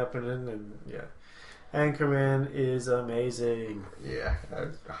that are happening, and yeah. Anchorman is amazing. Yeah, I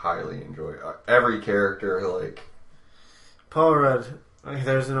highly enjoy it. Every character, like... Paul Rudd,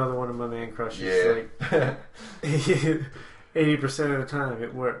 there's another one of my man crushes. Yeah. Like, 80% of the time,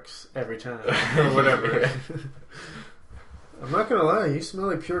 it works. Every time. Or whatever. Yeah. I'm not gonna lie, you smell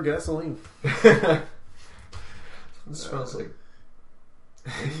like pure gasoline. It smells like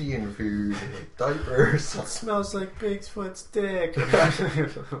Indian food, like diapers. It smells like Bigfoot's dick.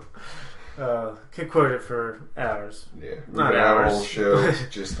 Could quote it for hours. Yeah, Not our hours. whole show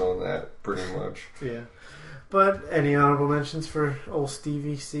just on that, pretty much. Yeah. But any honorable mentions for old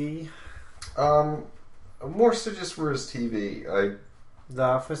Stevie C? More so just for his TV. The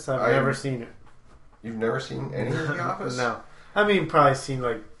Office? I've never seen it. You've never seen any of The Office? No. I mean, probably seen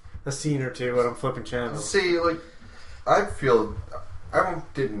like a scene or two when I'm flipping channels. See, like, I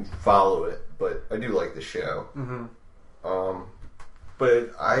didn't follow it, but I do like the show. Mm-hmm.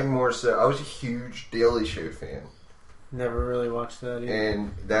 But I was a huge Daily Show fan. Never really watched that either.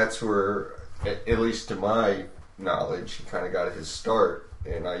 And that's where, at least to my knowledge, he kind of got his start.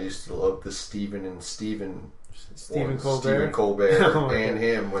 And I used to love the Stephen Colbert Oh and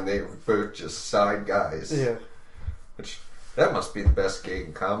him when they were both just side guys. Yeah. Which, that must be the best gig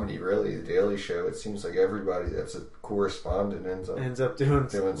in comedy, really, The Daily Show. It seems like everybody that's a correspondent ends up doing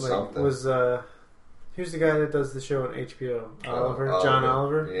something. Who's the guy that does the show on HBO? Oliver? John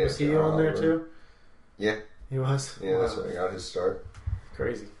Oliver? Yeah, was he John on there Oliver. too? Yeah. He was? Yeah, that's where he got his start.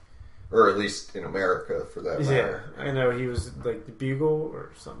 Crazy. Or at least in America, for that matter. Yeah, I know he was like the Bugle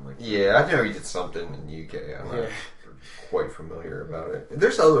or something like that. Yeah, I know he did something in the UK. I'm not quite familiar about it. And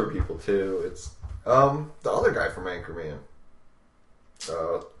there's other people too. It's the other guy from Anchorman.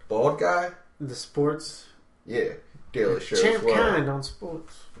 Bald guy? The sports? Yeah. Daily Show Champ as well. Kind on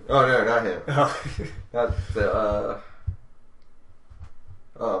sports. Oh, no, not him. Oh. Not the,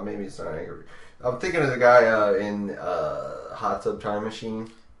 oh, maybe it's not Angry. I'm thinking of the guy in Hot Tub Time Machine.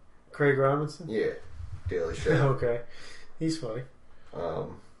 Craig Robinson? Yeah. Daily Show. Okay. He's funny.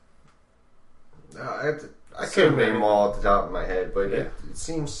 I couldn't name them all at the top of my head, but Yeah. it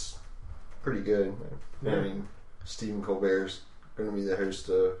seems pretty good. Yeah. I mean, Stephen Colbert's going to be the host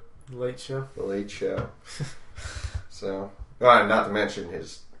of Late Show. The Late Show. So, not to mention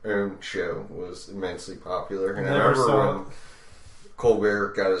his own show was immensely popular. And I remember when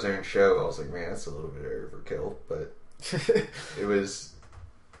Colbert got his own show, I was like, man, that's a little bit overkill. But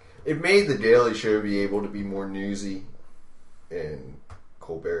it made The Daily Show be able to be more newsy and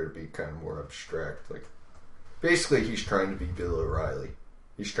Colbert to be kind of more abstract. Like, basically, he's trying to be Bill O'Reilly.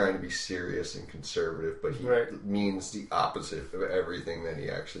 He's trying to be serious and conservative, but he means the opposite of everything that he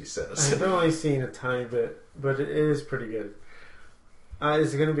actually says. I've only seen a tiny bit, but it is pretty good.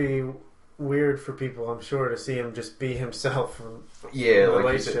 It's going to be weird for people, I'm sure, to see him just be himself. Yeah, The like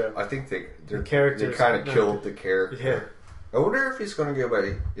Late you said, Show. I think they characters kind of killed the character. Yeah. I wonder if he's going to go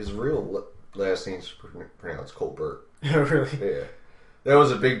by his real last name's pronounced Colbert. Really? Yeah. That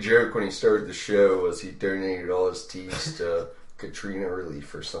was a big joke when he started the show, was he donated all his teas to Katrina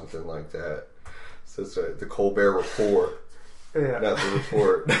relief or something like that. So it's the Colbert Report, Yeah. not the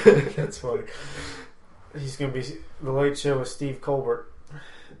report. That's funny. He's going to be The Late Show with Steve Colbert.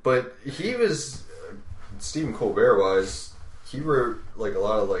 But he was, Stephen Colbert wise, he wrote like a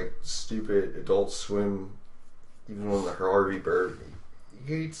lot of like stupid Adult Swim, even on the Harvey Bird.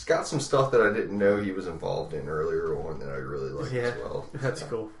 He's got some stuff that I didn't know he was involved in earlier on that I really liked as well. That's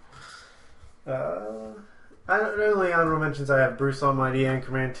cool. I don't know, only honorable mentions I have Bruce Almighty,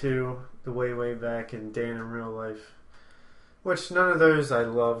 Anchorman 2, The Way Back, and Dan in Real Life. which none of those I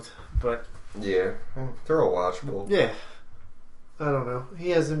loved, but Yeah, they're all watchable. yeah, I don't know.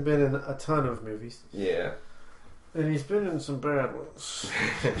 He hasn't been in a ton of movies, Yeah. and he's been in some bad ones.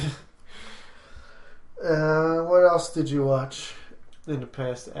 What else did you watch in the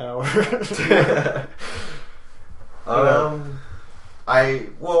past hour? I'll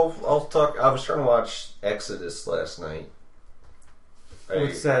talk. I was trying to watch Exodus last night.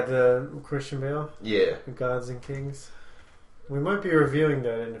 What's that? The Christian Bale? Yeah. The Gods and Kings. We might be reviewing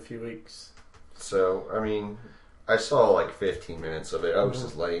that in a few weeks. So I mean, I saw like 15 minutes of it. I was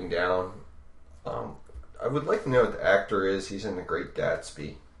just laying down. I would like to know what the actor is. He's in The Great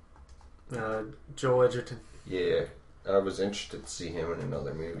Gatsby. Joel Edgerton. Yeah, I was interested to see him in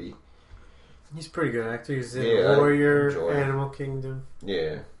another movie. He's a pretty good actor. He's in Yeah, Warrior, Animal Kingdom.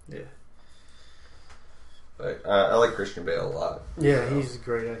 Yeah. Yeah. But I like Christian Bale a lot. Yeah, so, he's a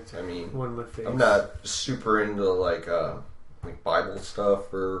great actor. I mean, one of my favorites. I'm not super into like Bible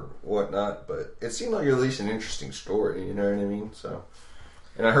stuff or whatnot, but it seemed like at least an interesting story. You know what I mean? So,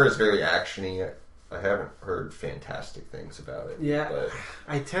 and I heard it's very actiony. I haven't heard fantastic things about it. Yeah, but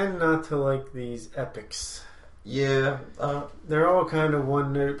I tend not to like these epics. Yeah, they're all kind of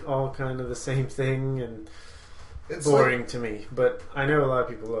one note, all kind of the same thing, and it's boring to me. But I know a lot of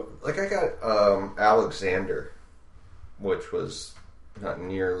people love them. Like I got Alexander, which was not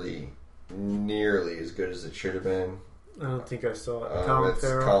nearly as good as it should have been. I don't think I saw it.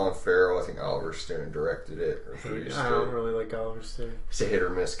 Colin Farrell. I think Oliver Stone directed it or produced it. I don't really like Oliver Stone. He's a hit or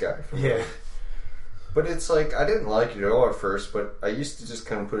miss guy for me. Yeah. But it's like, I didn't like it at all at first, but I used to just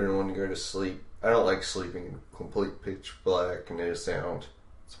kind of put it on to go to sleep. I don't like sleeping in complete pitch black and no sound.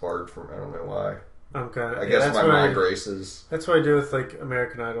 It's hard for me. I don't know why. I'm kind of. I guess my mind races. That's what I do with like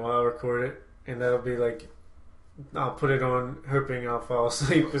American Idol. I'll record it, and that'll be like, I'll put it on, hoping I'll fall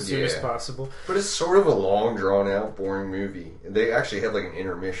asleep as soon as possible. But it's sort of a long, drawn out, boring movie. They actually have like an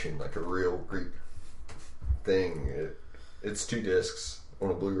intermission, like a real Greek thing. It's 2 discs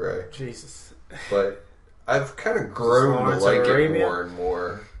on a Blu-ray. Jesus. But I've kind of grown to like it more and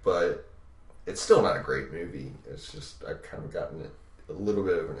more. But it's still not a great movie. It's just I've kind of gotten a little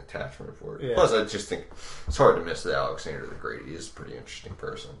bit of an attachment for it. Yeah. Plus, I just think it's hard to miss that Alexander the Great. He is a pretty interesting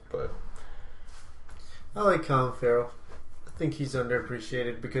person. But I like Colin Farrell. I think he's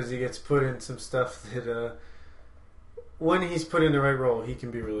underappreciated because he gets put in some stuff that when he's put in the right role, he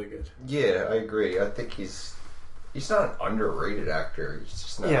can be really good. Yeah, I agree. I think he's not an underrated actor. He's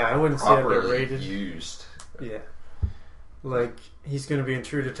just not I wouldn't say underrated. Used. Yeah. Like, he's going to be in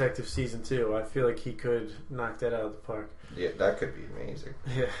True Detective Season 2. I feel like he could knock that out of the park. Yeah, that could be amazing.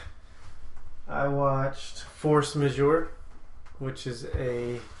 Yeah. I watched Force Majeure, which is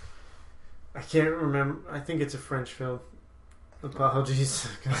I can't remember. I think it's a French film. Apologies,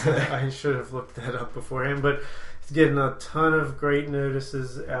 because I should have looked that up beforehand. But it's getting a ton of great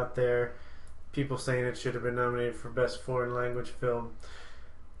notices out there. People saying it should have been nominated for Best Foreign Language Film.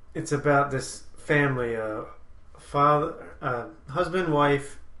 It's about this family, husband,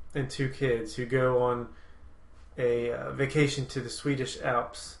 wife, and 2 kids who go on a vacation to the Swedish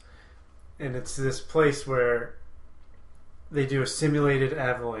Alps. And it's this place where they do a simulated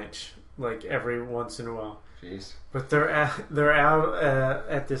avalanche, like every once in a while. Jeez. But they're out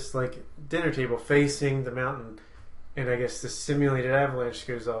at this like dinner table facing the mountain, and I guess the simulated avalanche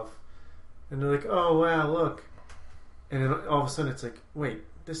goes off, and they're like, "Oh wow, look!" And then all of a sudden it's like, "Wait,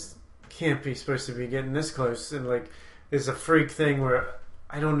 this can't be supposed to be getting this close." And like, there's a freak thing where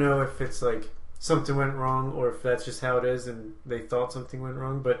I don't know if it's like something went wrong or if that's just how it is, and they thought something went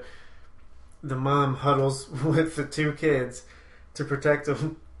wrong. But the mom huddles with the 2 kids to protect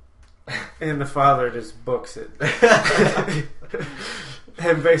them. And the father just books it.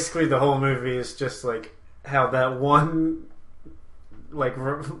 And basically the whole movie is just like how that one like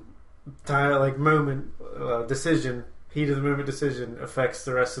moment decision, heat of the moment decision affects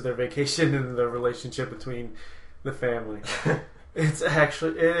the rest of their vacation and the relationship between the family. It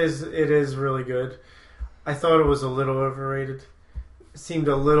is really good. I thought it was a little overrated. It seemed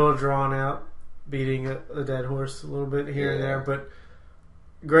a little drawn out, beating a dead horse a little bit here and there, but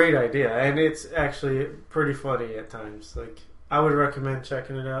great idea, and it's actually pretty funny at times. Like, I would recommend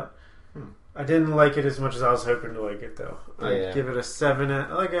checking it out. I didn't like it as much as I was hoping to like it, though. I'd give it a 7,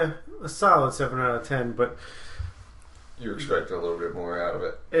 like a solid 7 out of 10. But you expect a little bit more out of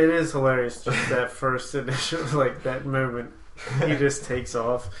it. It is hilarious, just that first initial, like that moment, he just takes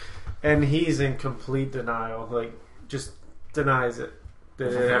off, and he's in complete denial. Like, just denies it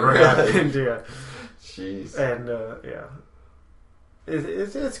that it ever happened. Yeah. Jeez. And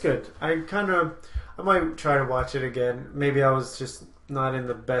It's good. I might try to watch it again. Maybe I was just not in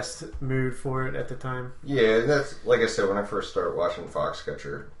the best mood for it at the time. Yeah, that's like I said, when I first started watching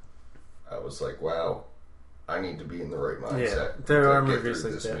Foxcatcher, I was like, wow, I need to be in the right mindset there are to get movies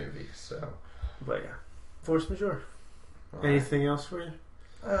through like this that. movie. So, But yeah, force majeure. all Anything else for you?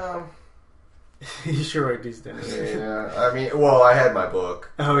 right. You sure write these down. Yeah, I mean, well, I had my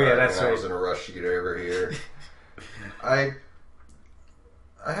book. Oh yeah, that's and I right. was in a rush to get over here. I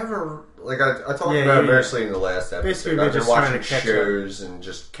haven't I talked about it mostly in the last episode. Basically, I've been just trying watching to catch shows and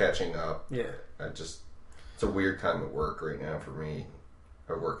just catching up. Yeah. It's a weird time at work right now for me.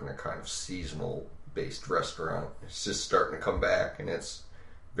 I work in a kind of seasonal based restaurant. It's just starting to come back, and it's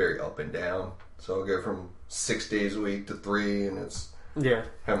very up and down. So I'll go from 6 days a week to 3, and it's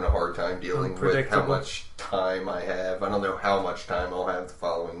having a hard time dealing with how much time I have. I don't know how much time I'll have the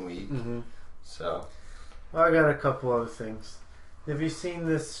following week. Mm-hmm. So, well, I got a couple other things. Have you seen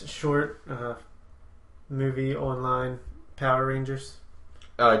this short movie online, Power Rangers?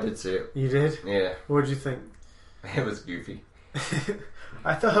 oh, I did see it. You did? Yeah, What'd you think? it was goofy.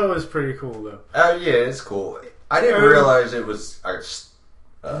 I thought it was pretty cool, though. Oh, yeah, it's cool. I didn't realize it was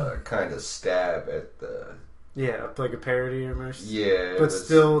kind of stab at the... Yeah, like a parody almost. Yeah. But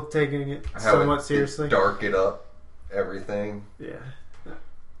still taking it somewhat seriously. Dark it up, everything. Yeah.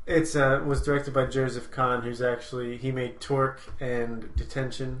 It's was directed by Joseph Kahn, who's actually... He made Torque and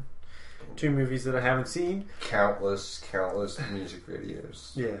Detention, 2 movies that I haven't seen. Countless music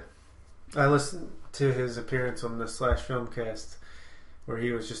videos. Yeah. I listened to his appearance on the Slash Filmcast, where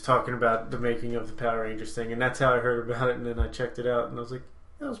he was just talking about the making of the Power Rangers thing, and that's how I heard about it, and then I checked it out, and I was like,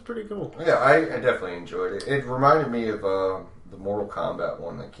 that was pretty cool. Yeah, I definitely enjoyed it. It reminded me of the Mortal Kombat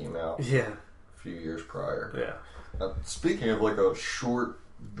one that came out Yeah. a few years prior. Yeah. Speaking of like a short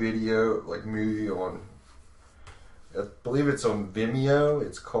video, like movie on, I believe it's on Vimeo.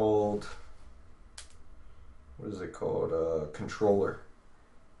 It's called, what is it called? Controller.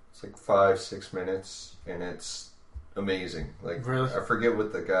 It's like 5-6 minutes, and it's amazing. Like, really? I forget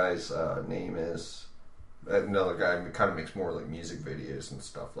what the guy's name is. Another guy kind of makes more like music videos and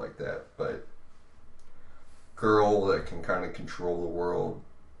stuff like that, but girl that can kind of control the world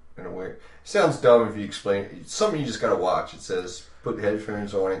in a way. It sounds dumb if you explain it. It's something you just gotta watch. It says put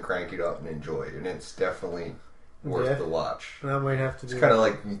headphones on and crank it up and enjoy it, and it's definitely worth the watch. I might have to do It's kind of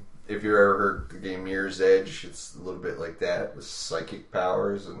like if you ever heard the game Mirror's Edge. It's a little bit like that with psychic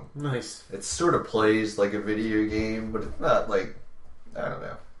powers, and nice. it sort of plays like a video game, but it's not like, I don't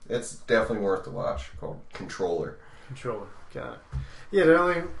know. It's definitely worth the watch. Called Controller. Got it. Yeah,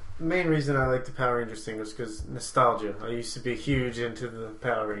 the main reason I like the Power Rangers thing was because nostalgia. I used to be huge into the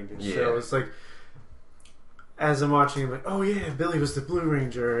Power Rangers. Yeah. So it's like, as I'm watching, I'm like, oh yeah, Billy was the Blue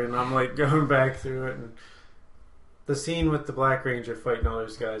Ranger, and I'm like going back through it, and the scene with the Black Ranger fighting all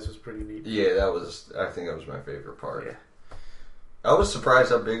those guys was pretty neat. Yeah, I think that was my favorite part. Yeah. I was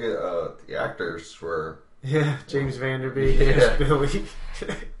surprised how big the actors were. Yeah, James Vanderbeek Yeah. as Billy.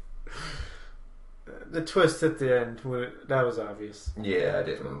 The twist at the end, that was obvious. Yeah, I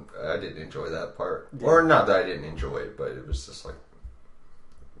didn't enjoy that part. Yeah. Or not that I didn't enjoy it, but it was just like,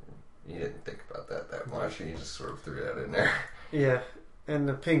 you didn't think about that much, and you just sort of threw that in there. Yeah, and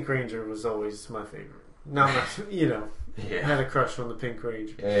the Pink Ranger was always my favorite. Not my, I had a crush on the Pink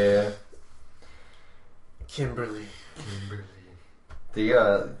Ranger. Yeah. Kimberly. The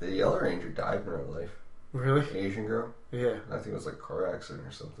Yellow Ranger died in real life. Really? Asian girl. Yeah. I think it was like a car accident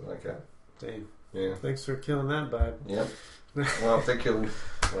or something like that. Damn. Yeah. Thanks for killing that vibe. Yep. Well, if they killed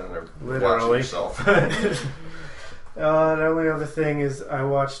Literally. watching yourself. The only other thing is I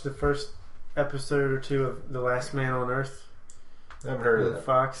watched the first episode or 2 of The Last Man on Earth. I haven't heard of On that.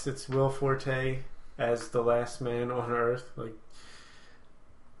 Fox. It's Will Forte as the last man on Earth. Like,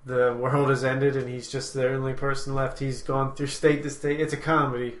 the world has ended and he's just the only person left. He's gone through state to state. It's a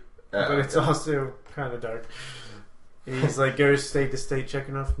comedy, but it's also kind of dark. He's like goes state to state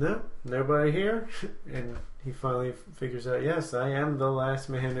checking off, no, nobody here, and he finally figures out, yes, I am the last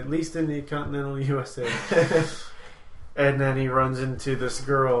man, at least in the continental USA. And then he runs into this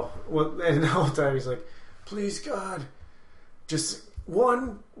girl, and the whole time he's like, please God, just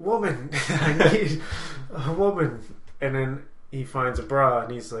one woman. I need a woman. And then he finds a bra,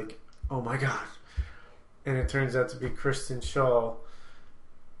 and he's like, oh my God. And it turns out to be Kristen Shaw.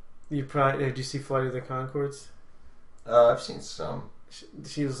 Did you see Flight of the Conchords? I've seen some.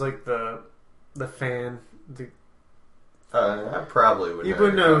 She was like the fan. I probably would. You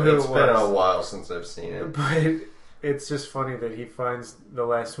wouldn't know who it It's been was. a while since I've seen it. But it's just funny that he finds the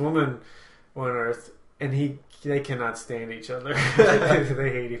last woman on Earth, and they cannot stand each other.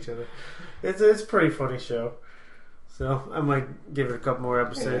 They hate each other. It's a pretty funny show. So I might give it a couple more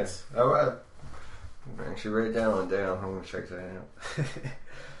episodes. Yeah. Actually, write that one down. I'm gonna check that out.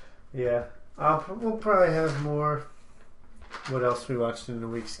 Yeah, we'll probably have more. What else we watched in the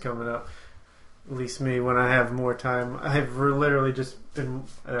weeks coming up? At least me, when I have more time. I've literally just been.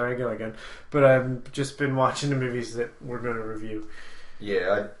 There I go again. But I've just been watching the movies that we're going to review.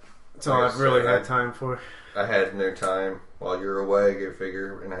 Yeah, that's all I've really had time for. I had no time while you were away, go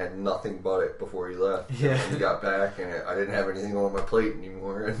figure, and I had nothing but it before you left. Yeah. And you got back, and I didn't have anything on my plate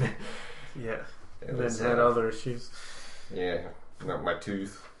anymore. And yeah. And then had other issues. Yeah. My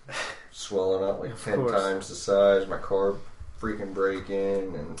tooth swelling up like 10 times the size, my car freaking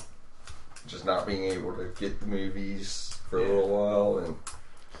breaking, and just not being able to get the movies for a little while.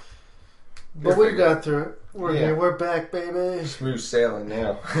 But we got through it. We're here. We're back, baby. Smooth sailing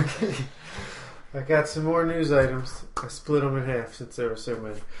now. I got some more news items. I split them in half since there were so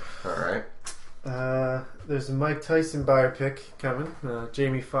many. Alright. There's a Mike Tyson biopic coming.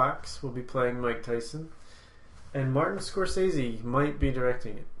 Jamie Foxx will be playing Mike Tyson. And Martin Scorsese might be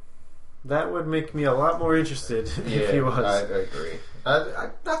directing it. That would make me a lot more interested if he was. I agree.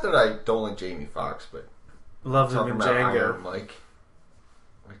 Not that I don't like Jamie Foxx, but love him in Django. Mike.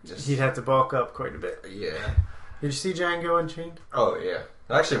 He'd have to bulk up quite a bit. Yeah. Did you see Django Unchained? Oh yeah,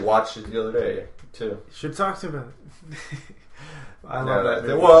 I actually watched it the other day too. You should talk to him about it. I love that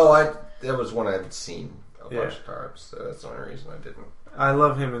movie. Well, that was one I'd seen a bunch of times, so that's the only reason I didn't. I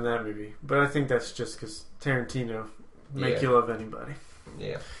love him in that movie, but I think that's just because Tarantino make you love anybody.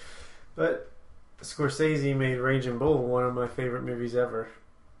 Yeah. But Scorsese made Raging Bull one of my favorite movies ever.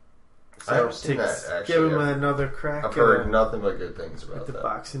 So I haven't seen that, actually. Give him another crack. I've heard nothing but good things about the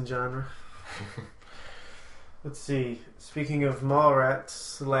boxing genre. Let's see. Speaking of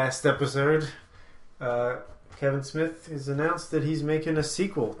Mallrats, last episode, Kevin Smith has announced that he's making a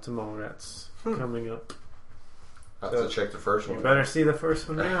sequel to Mallrats coming up. I'll have to check the first one. You better see the first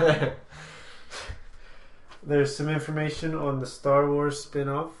one now. There's some information on the Star Wars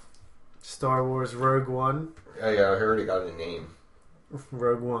spin-off. Star Wars Rogue One. Oh yeah, I heard it got a name.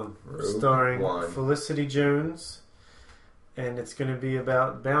 Rogue One. Starring Felicity Jones. And it's going to be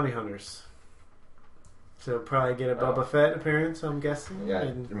about bounty hunters. So probably get a Boba Fett appearance, I'm guessing. Yeah, I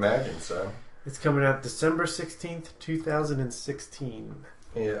imagine so. It's coming out December 16th, 2016.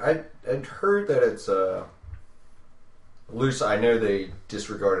 Yeah, I'd heard that it's loose. I know they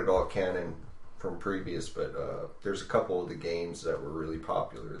disregarded all canon from previous, but there's a couple of the games that were really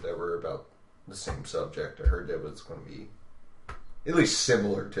popular that were about the same subject. I heard that was going to be at least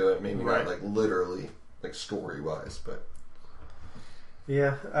similar to it, maybe not like literally, like story wise, but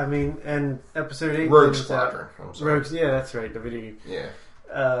yeah, I mean, and episode 8 Rogue Squadron. Rogues, yeah, that's right, the video game.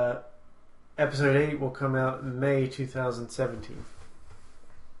 Yeah. Episode 8 will come out in May 2017.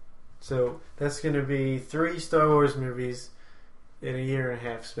 So that's going to be 3 Star Wars movies in a year and a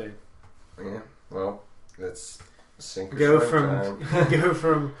half span. Yeah, well, that's sink or go swim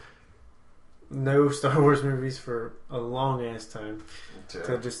from no Star Wars movies for a long ass time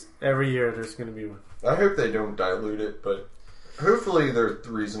to just every year there's going to be one. I hope they don't dilute it, but hopefully their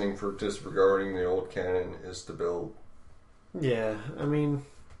reasoning for disregarding the old canon is to build. Yeah, I mean,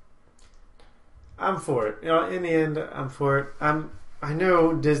 I'm for it. You know, in the end, I'm for it. I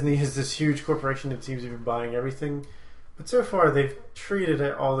know Disney is this huge corporation that seems to be buying everything, but so far they've treated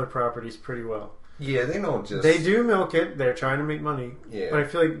all their properties pretty well. Yeah, they don't just... They do milk it. They're trying to make money. Yeah. But I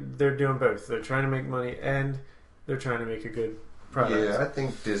feel like they're doing both. They're trying to make money and they're trying to make a good product. Yeah, I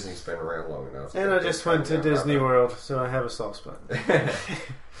think Disney's been around long enough. And I just went to Disney World, so I have a soft spot.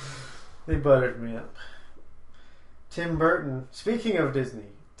 They buttered me up. Tim Burton. Speaking of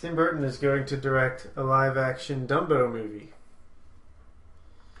Disney, Tim Burton is going to direct a live-action Dumbo movie.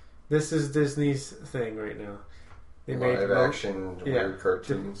 This is Disney's thing right now. They made live-action weird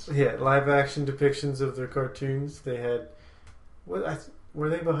cartoons. Live-action depictions of their cartoons. They had... were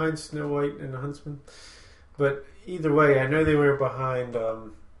they behind Snow White and the Huntsman? But either way, I know they were behind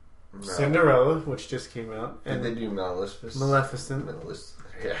Cinderella, which just came out. And did they do Maleficent?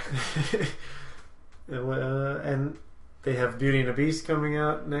 Yeah. And they have Beauty and the Beast coming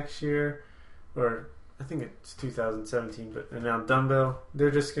out next year, or I think it's 2017. And now Dumbo, they're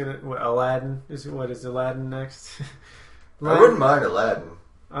just gonna Aladdin is Aladdin next? I wouldn't mind Aladdin.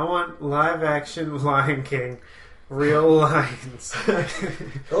 I want live action Lion King, real lions.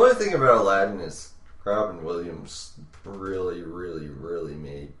 The only thing about Aladdin is Robin Williams really, really, really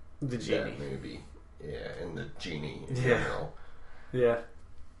made the genie movie. Yeah, and the genie in general. Yeah.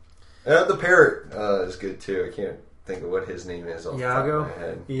 The parrot is good too. I can't think of what his name is off the top of my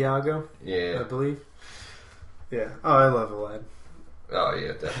head. Iago? Yeah. I believe. Yeah. Oh, I love Aladdin. Oh,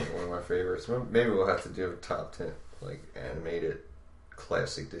 yeah, definitely one of my favorites. Maybe we'll have to do a top 10, like, animated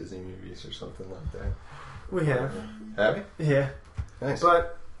classic Disney movies or something like that. We have. Have you? Yeah. Nice.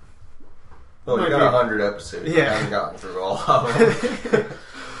 But well, you might got be- 100 episodes. Yeah. You haven't gotten through all of them.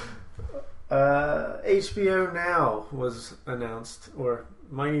 HBO Now was announced, or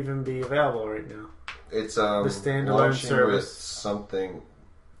might even be available right now. It's standalone launching service. with something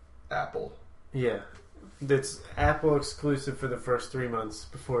Apple. Yeah. It's Apple exclusive for the first 3 months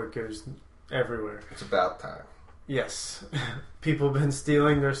before it goes everywhere. It's about time. Yes. People have been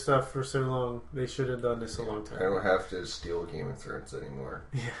stealing their stuff for so long. They should have done this a long I time. don't have to steal Game of Thrones anymore.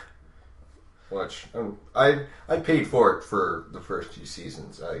 Yeah. Watch. I paid for it for the first 2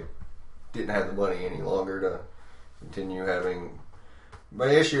 seasons. I didn't have the money any longer to continue having. My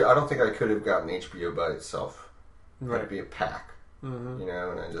issue, I don't think I could have gotten HBO by itself. Right. It'd be a pack, Mm-hmm. you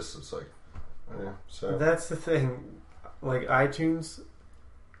know, and I just was like, yeah, so. That's the thing. Like, iTunes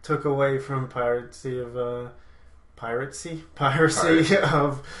took away from piracy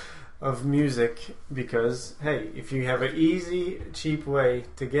of music because, hey, if you have an easy, cheap way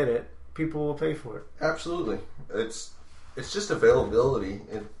to get it, people will pay for it. Absolutely. It's just availability.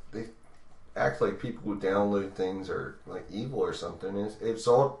 They act like people who download things are like evil or something. It's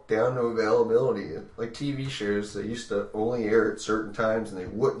all down to availability. Like TV shows, they used to only air at certain times and they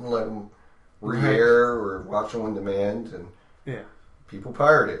wouldn't let them re-air or watch them on demand, and Yeah. people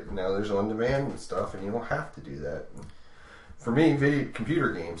pirate it. Now there's on demand and stuff, and you don't have to do that. And for me,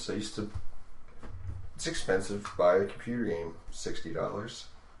 computer games, it's expensive to buy a computer game, $60.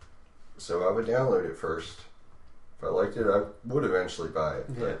 So I would download it first. If I liked it, I would eventually buy it.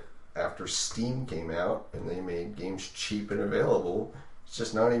 Yeah. But after Steam came out and they made games cheap and available, it's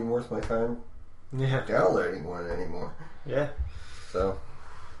just not even worth my time Yeah. downloading one anymore. Yeah. So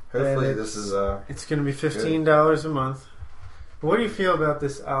hopefully And this is It's going to be $15 a month. What do you feel about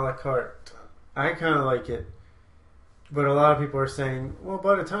this a la carte? I kind of like it. But a lot of people are saying, well,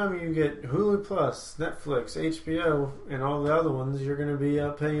 by the time you get Hulu Plus, Netflix, HBO, and all the other ones, you're going to be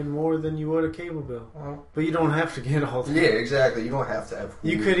paying more than you would a cable bill. well, But you don't have to get all that. yeah, exactly. You don't have to have.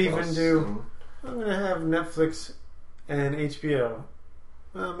 You Hulu could even Plus do- and- I'm going to have Netflix and HBO.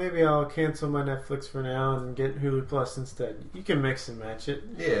 Well, maybe I'll cancel my Netflix for now and get Hulu Plus instead. You can mix and match it.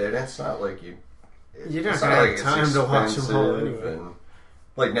 Yeah, and it's not like you. You're not it's gonna have it's time to watch them all expensive anyway. and,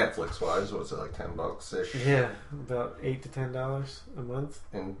 like Netflix wise, what's it like $10 ish? Yeah, about $8 to $10 a month.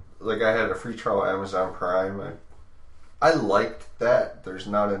 And like I had a free trial Amazon Prime. I liked that. There's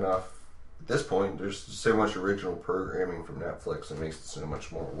not enough at this point. There's so much original programming from Netflix that makes it so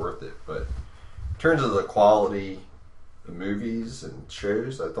much more worth it. But in terms of the quality of movies and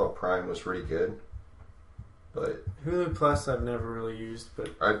shows, I thought Prime was pretty good. But Hulu Plus I've never really used, but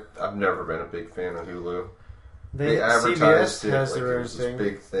I've never been a big fan of Hulu. they They advertised CBS it has like their it own was this thing.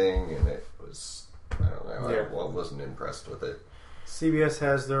 big thing, and it was, I don't know, Yeah. I wasn't impressed with it. CBS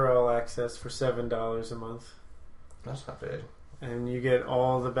has their All Access for $7 a month, That's not bad. and you get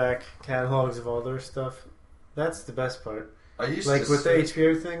all the back catalogs of all their stuff. That's the best part. I used Like to with the see-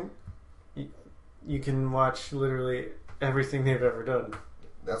 HBO thing, you can watch literally everything they've ever done.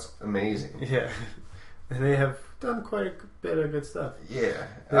 That's amazing. Yeah, and they have done quite a bit of good stuff Yeah,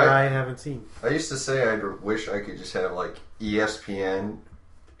 that I haven't seen. I used to say I wish I could just have like ESPN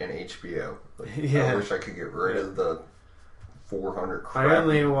and HBO. Like, Yeah. I wish I could get rid of the 400 I crappy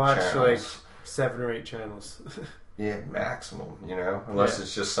only watch channels. like 7 or 8 channels. Yeah, maximum, unless Yeah.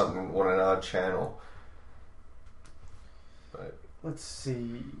 it's just something on an odd channel. But Let's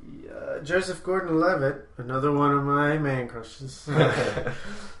see. Joseph Gordon-Levitt, another one of my man crushes,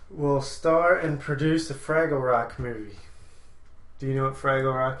 will star and produce a Fraggle Rock movie. Do you know what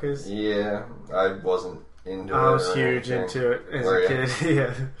Fraggle Rock is? yeah, I wasn't into it. I was or huge anything. into it as Were a ya? kid.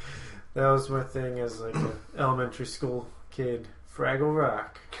 Yeah, that was my thing as like an elementary school kid. Fraggle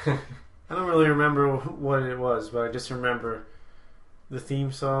Rock. I don't really remember what it was, but I just remember the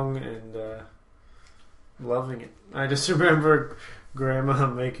theme song and loving it. I just remember Grandma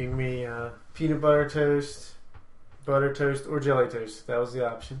making me peanut butter toast, or jelly toast. That was the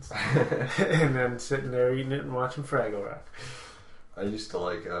options. And then sitting there eating it and watching Fraggle Rock. I used to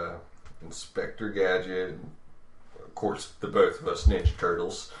like Inspector Gadget, and of course the both of us Ninja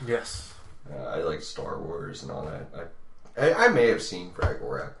Turtles. Yes. I like Star Wars and all that. I may have seen Fraggle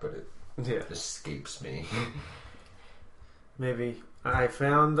Rock, but it Yeah. escapes me. Maybe. I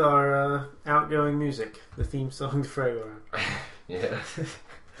found our outgoing music, the theme song to Fraggle Rock. Yeah.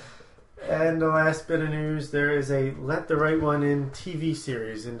 And the last bit of news, there is a Let the Right One In TV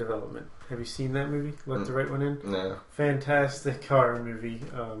series in development. Have you seen that movie? Let the Right One In? No. Fantastic horror movie,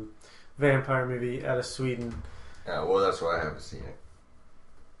 vampire movie out of Sweden, Well, that's why I haven't seen it.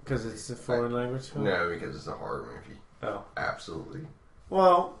 because it's a foreign language film. No, because it's a horror movie. Oh, Absolutely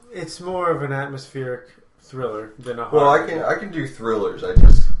Well, it's more of an atmospheric thriller than a Well, horror. I can do thrillers.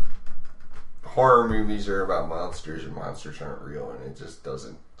 Horror movies are about monsters, and monsters aren't real, and it just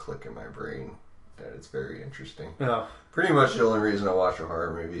doesn't click in my brain that it's very interesting. Oh, Pretty much the only reason I watch a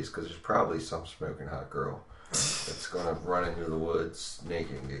horror movie is because there's probably some smoking hot girl that's going to run into the woods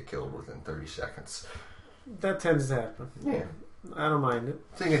naked and get killed within 30 seconds. that tends to happen. Yeah. I don't mind it.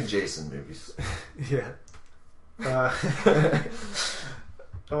 Think of Jason movies. Yeah.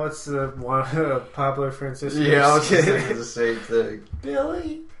 What's the one? Pablo Francisco? Yeah, I was just thinking the same thing.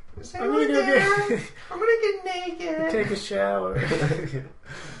 Billy, Is I'm gonna go get I'm gonna get naked. take a shower.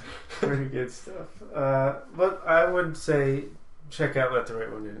 Pretty good stuff. But I would say check out Let the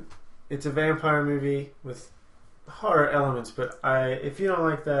Right One In. It's a vampire movie with horror elements, but if you don't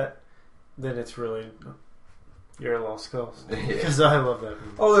like that, then it's really you're a lost cause. Because I love that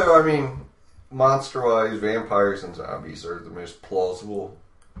movie. Although, I mean, monster-wise, vampires and zombies are the most plausible.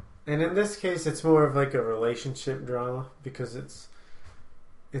 And in this case, it's more of like a relationship drama because it's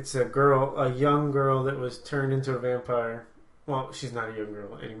a young girl that was turned into a vampire. Well, she's not a young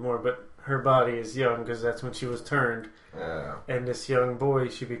girl anymore, but her body is young because that's when she was turned. Yeah. And this young boy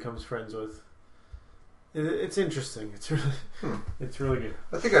she becomes friends with. It's interesting. It's really good.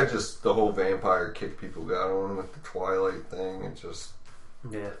 I think the whole vampire kick people got on with the Twilight thing. It just...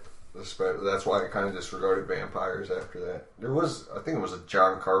 Yeah. That's why I kind of disregarded vampires after that. I think it was a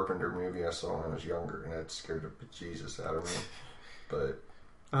John Carpenter movie I saw when I was younger, and that scared the bejesus out of me. But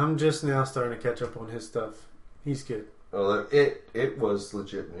I'm just now starting to catch up on his stuff. He's good. well, it was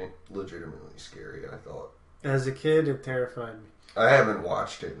legitimately scary, I thought. As a kid, it terrified me. I haven't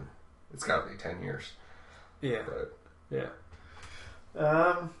watched it. It's got to be 10 years. Yeah. But Yeah.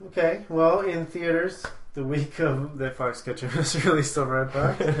 Okay. Well, in theaters, the week of that Foxcatcher was released on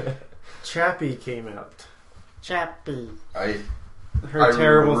Redbox, Chappie came out. Chappie. I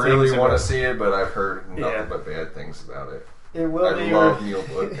Terrible really things want to about see it, but I've heard nothing Yeah. but bad things about it. it. Will I be love Neil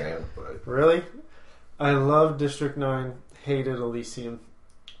Blomkamp, but Really? I love District 9, hated Elysium.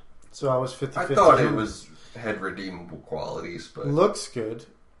 So I was 50-50. I thought it had redeemable qualities, but Looks good,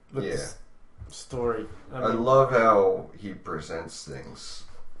 but Yeah. story. I love how he presents things.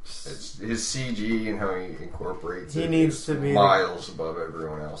 It's his CG and how he incorporates He it needs is to be miles above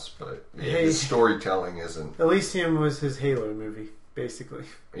everyone else, but yeah, Hey. his storytelling isn't. Elysium was his Halo movie, basically.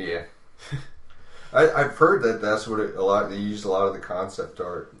 Yeah. I've heard that's what they used a lot of the concept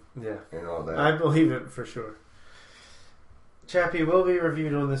art Yeah. and all that. I believe it for sure. Chappie will be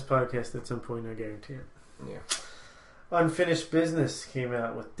reviewed on this podcast at some point, I guarantee it. Yeah. Unfinished Business came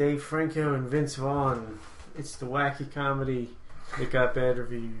out with Dave Franco and Vince Vaughn. It's the wacky comedy that got bad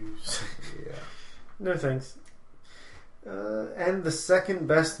reviews. Yeah. No thanks. And the second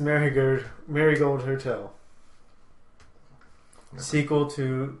best Marigold Hotel. Sequel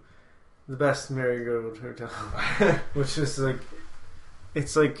to the best Marigold Hotel. Which is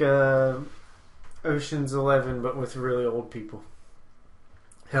it's like Ocean's 11 but with really old people.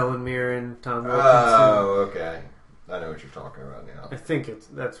 Helen Mirren, Tom Wilkinson. Oh, okay. I know what you're talking about now. I think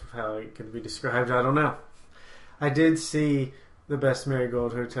that's how it could be described. I don't know. I did see the best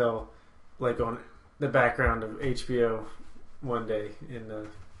Marigold Hotel on the background of HBO one day and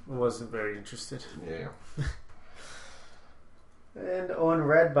wasn't very interested. Yeah. And on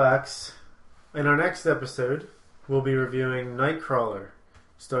Redbox, in our next episode, we'll be reviewing Nightcrawler,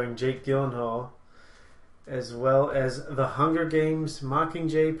 starring Jake Gyllenhaal, as well as The Hunger Games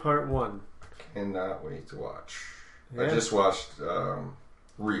Mockingjay Part 1. Cannot wait to watch. Yeah. I just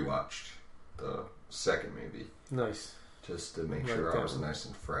rewatched the second movie Nice. just to make Like sure I that was one. nice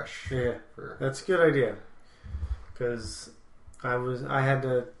and fresh. Yeah, For, that's a good idea. Because I had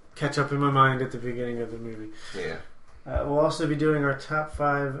to catch up in my mind at the beginning of the movie. yeah. We'll also be doing our top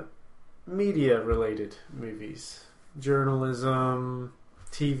 5 media-related movies. Journalism,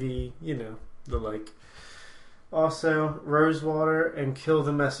 TV, the like. Also, Rosewater and Kill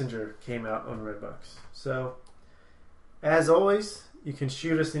the Messenger came out on Redbox. So, as always, you can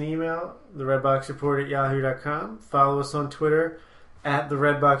shoot us an email, theredboxreport@yahoo.com. Follow us on Twitter,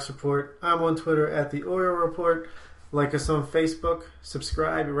 @theredboxreport. I'm on Twitter, @theoilreport. Like us on Facebook.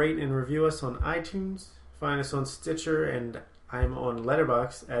 Subscribe, rate, and review us on iTunes. Find us on Stitcher, and I'm on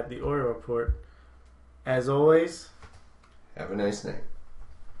Letterboxd @theoilreport. As always, Have a nice night.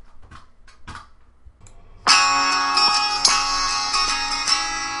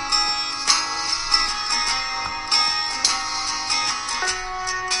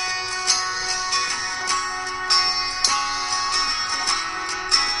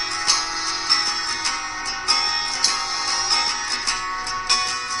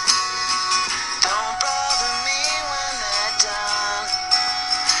 Don't bother me when they're done.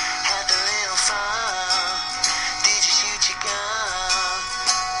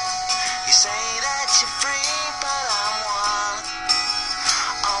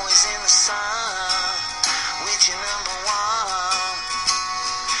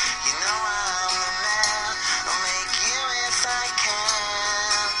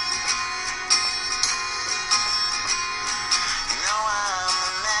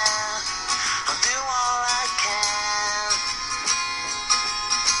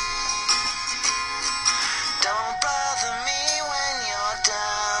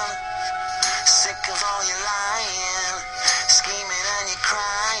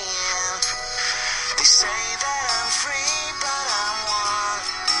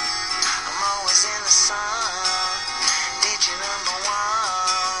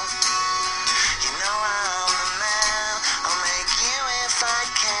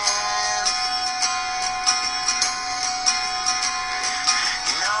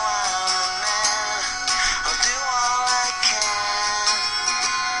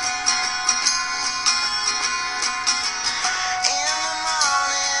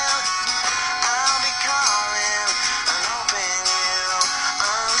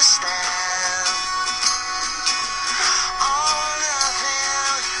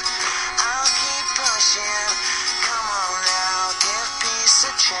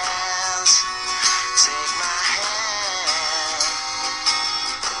 try.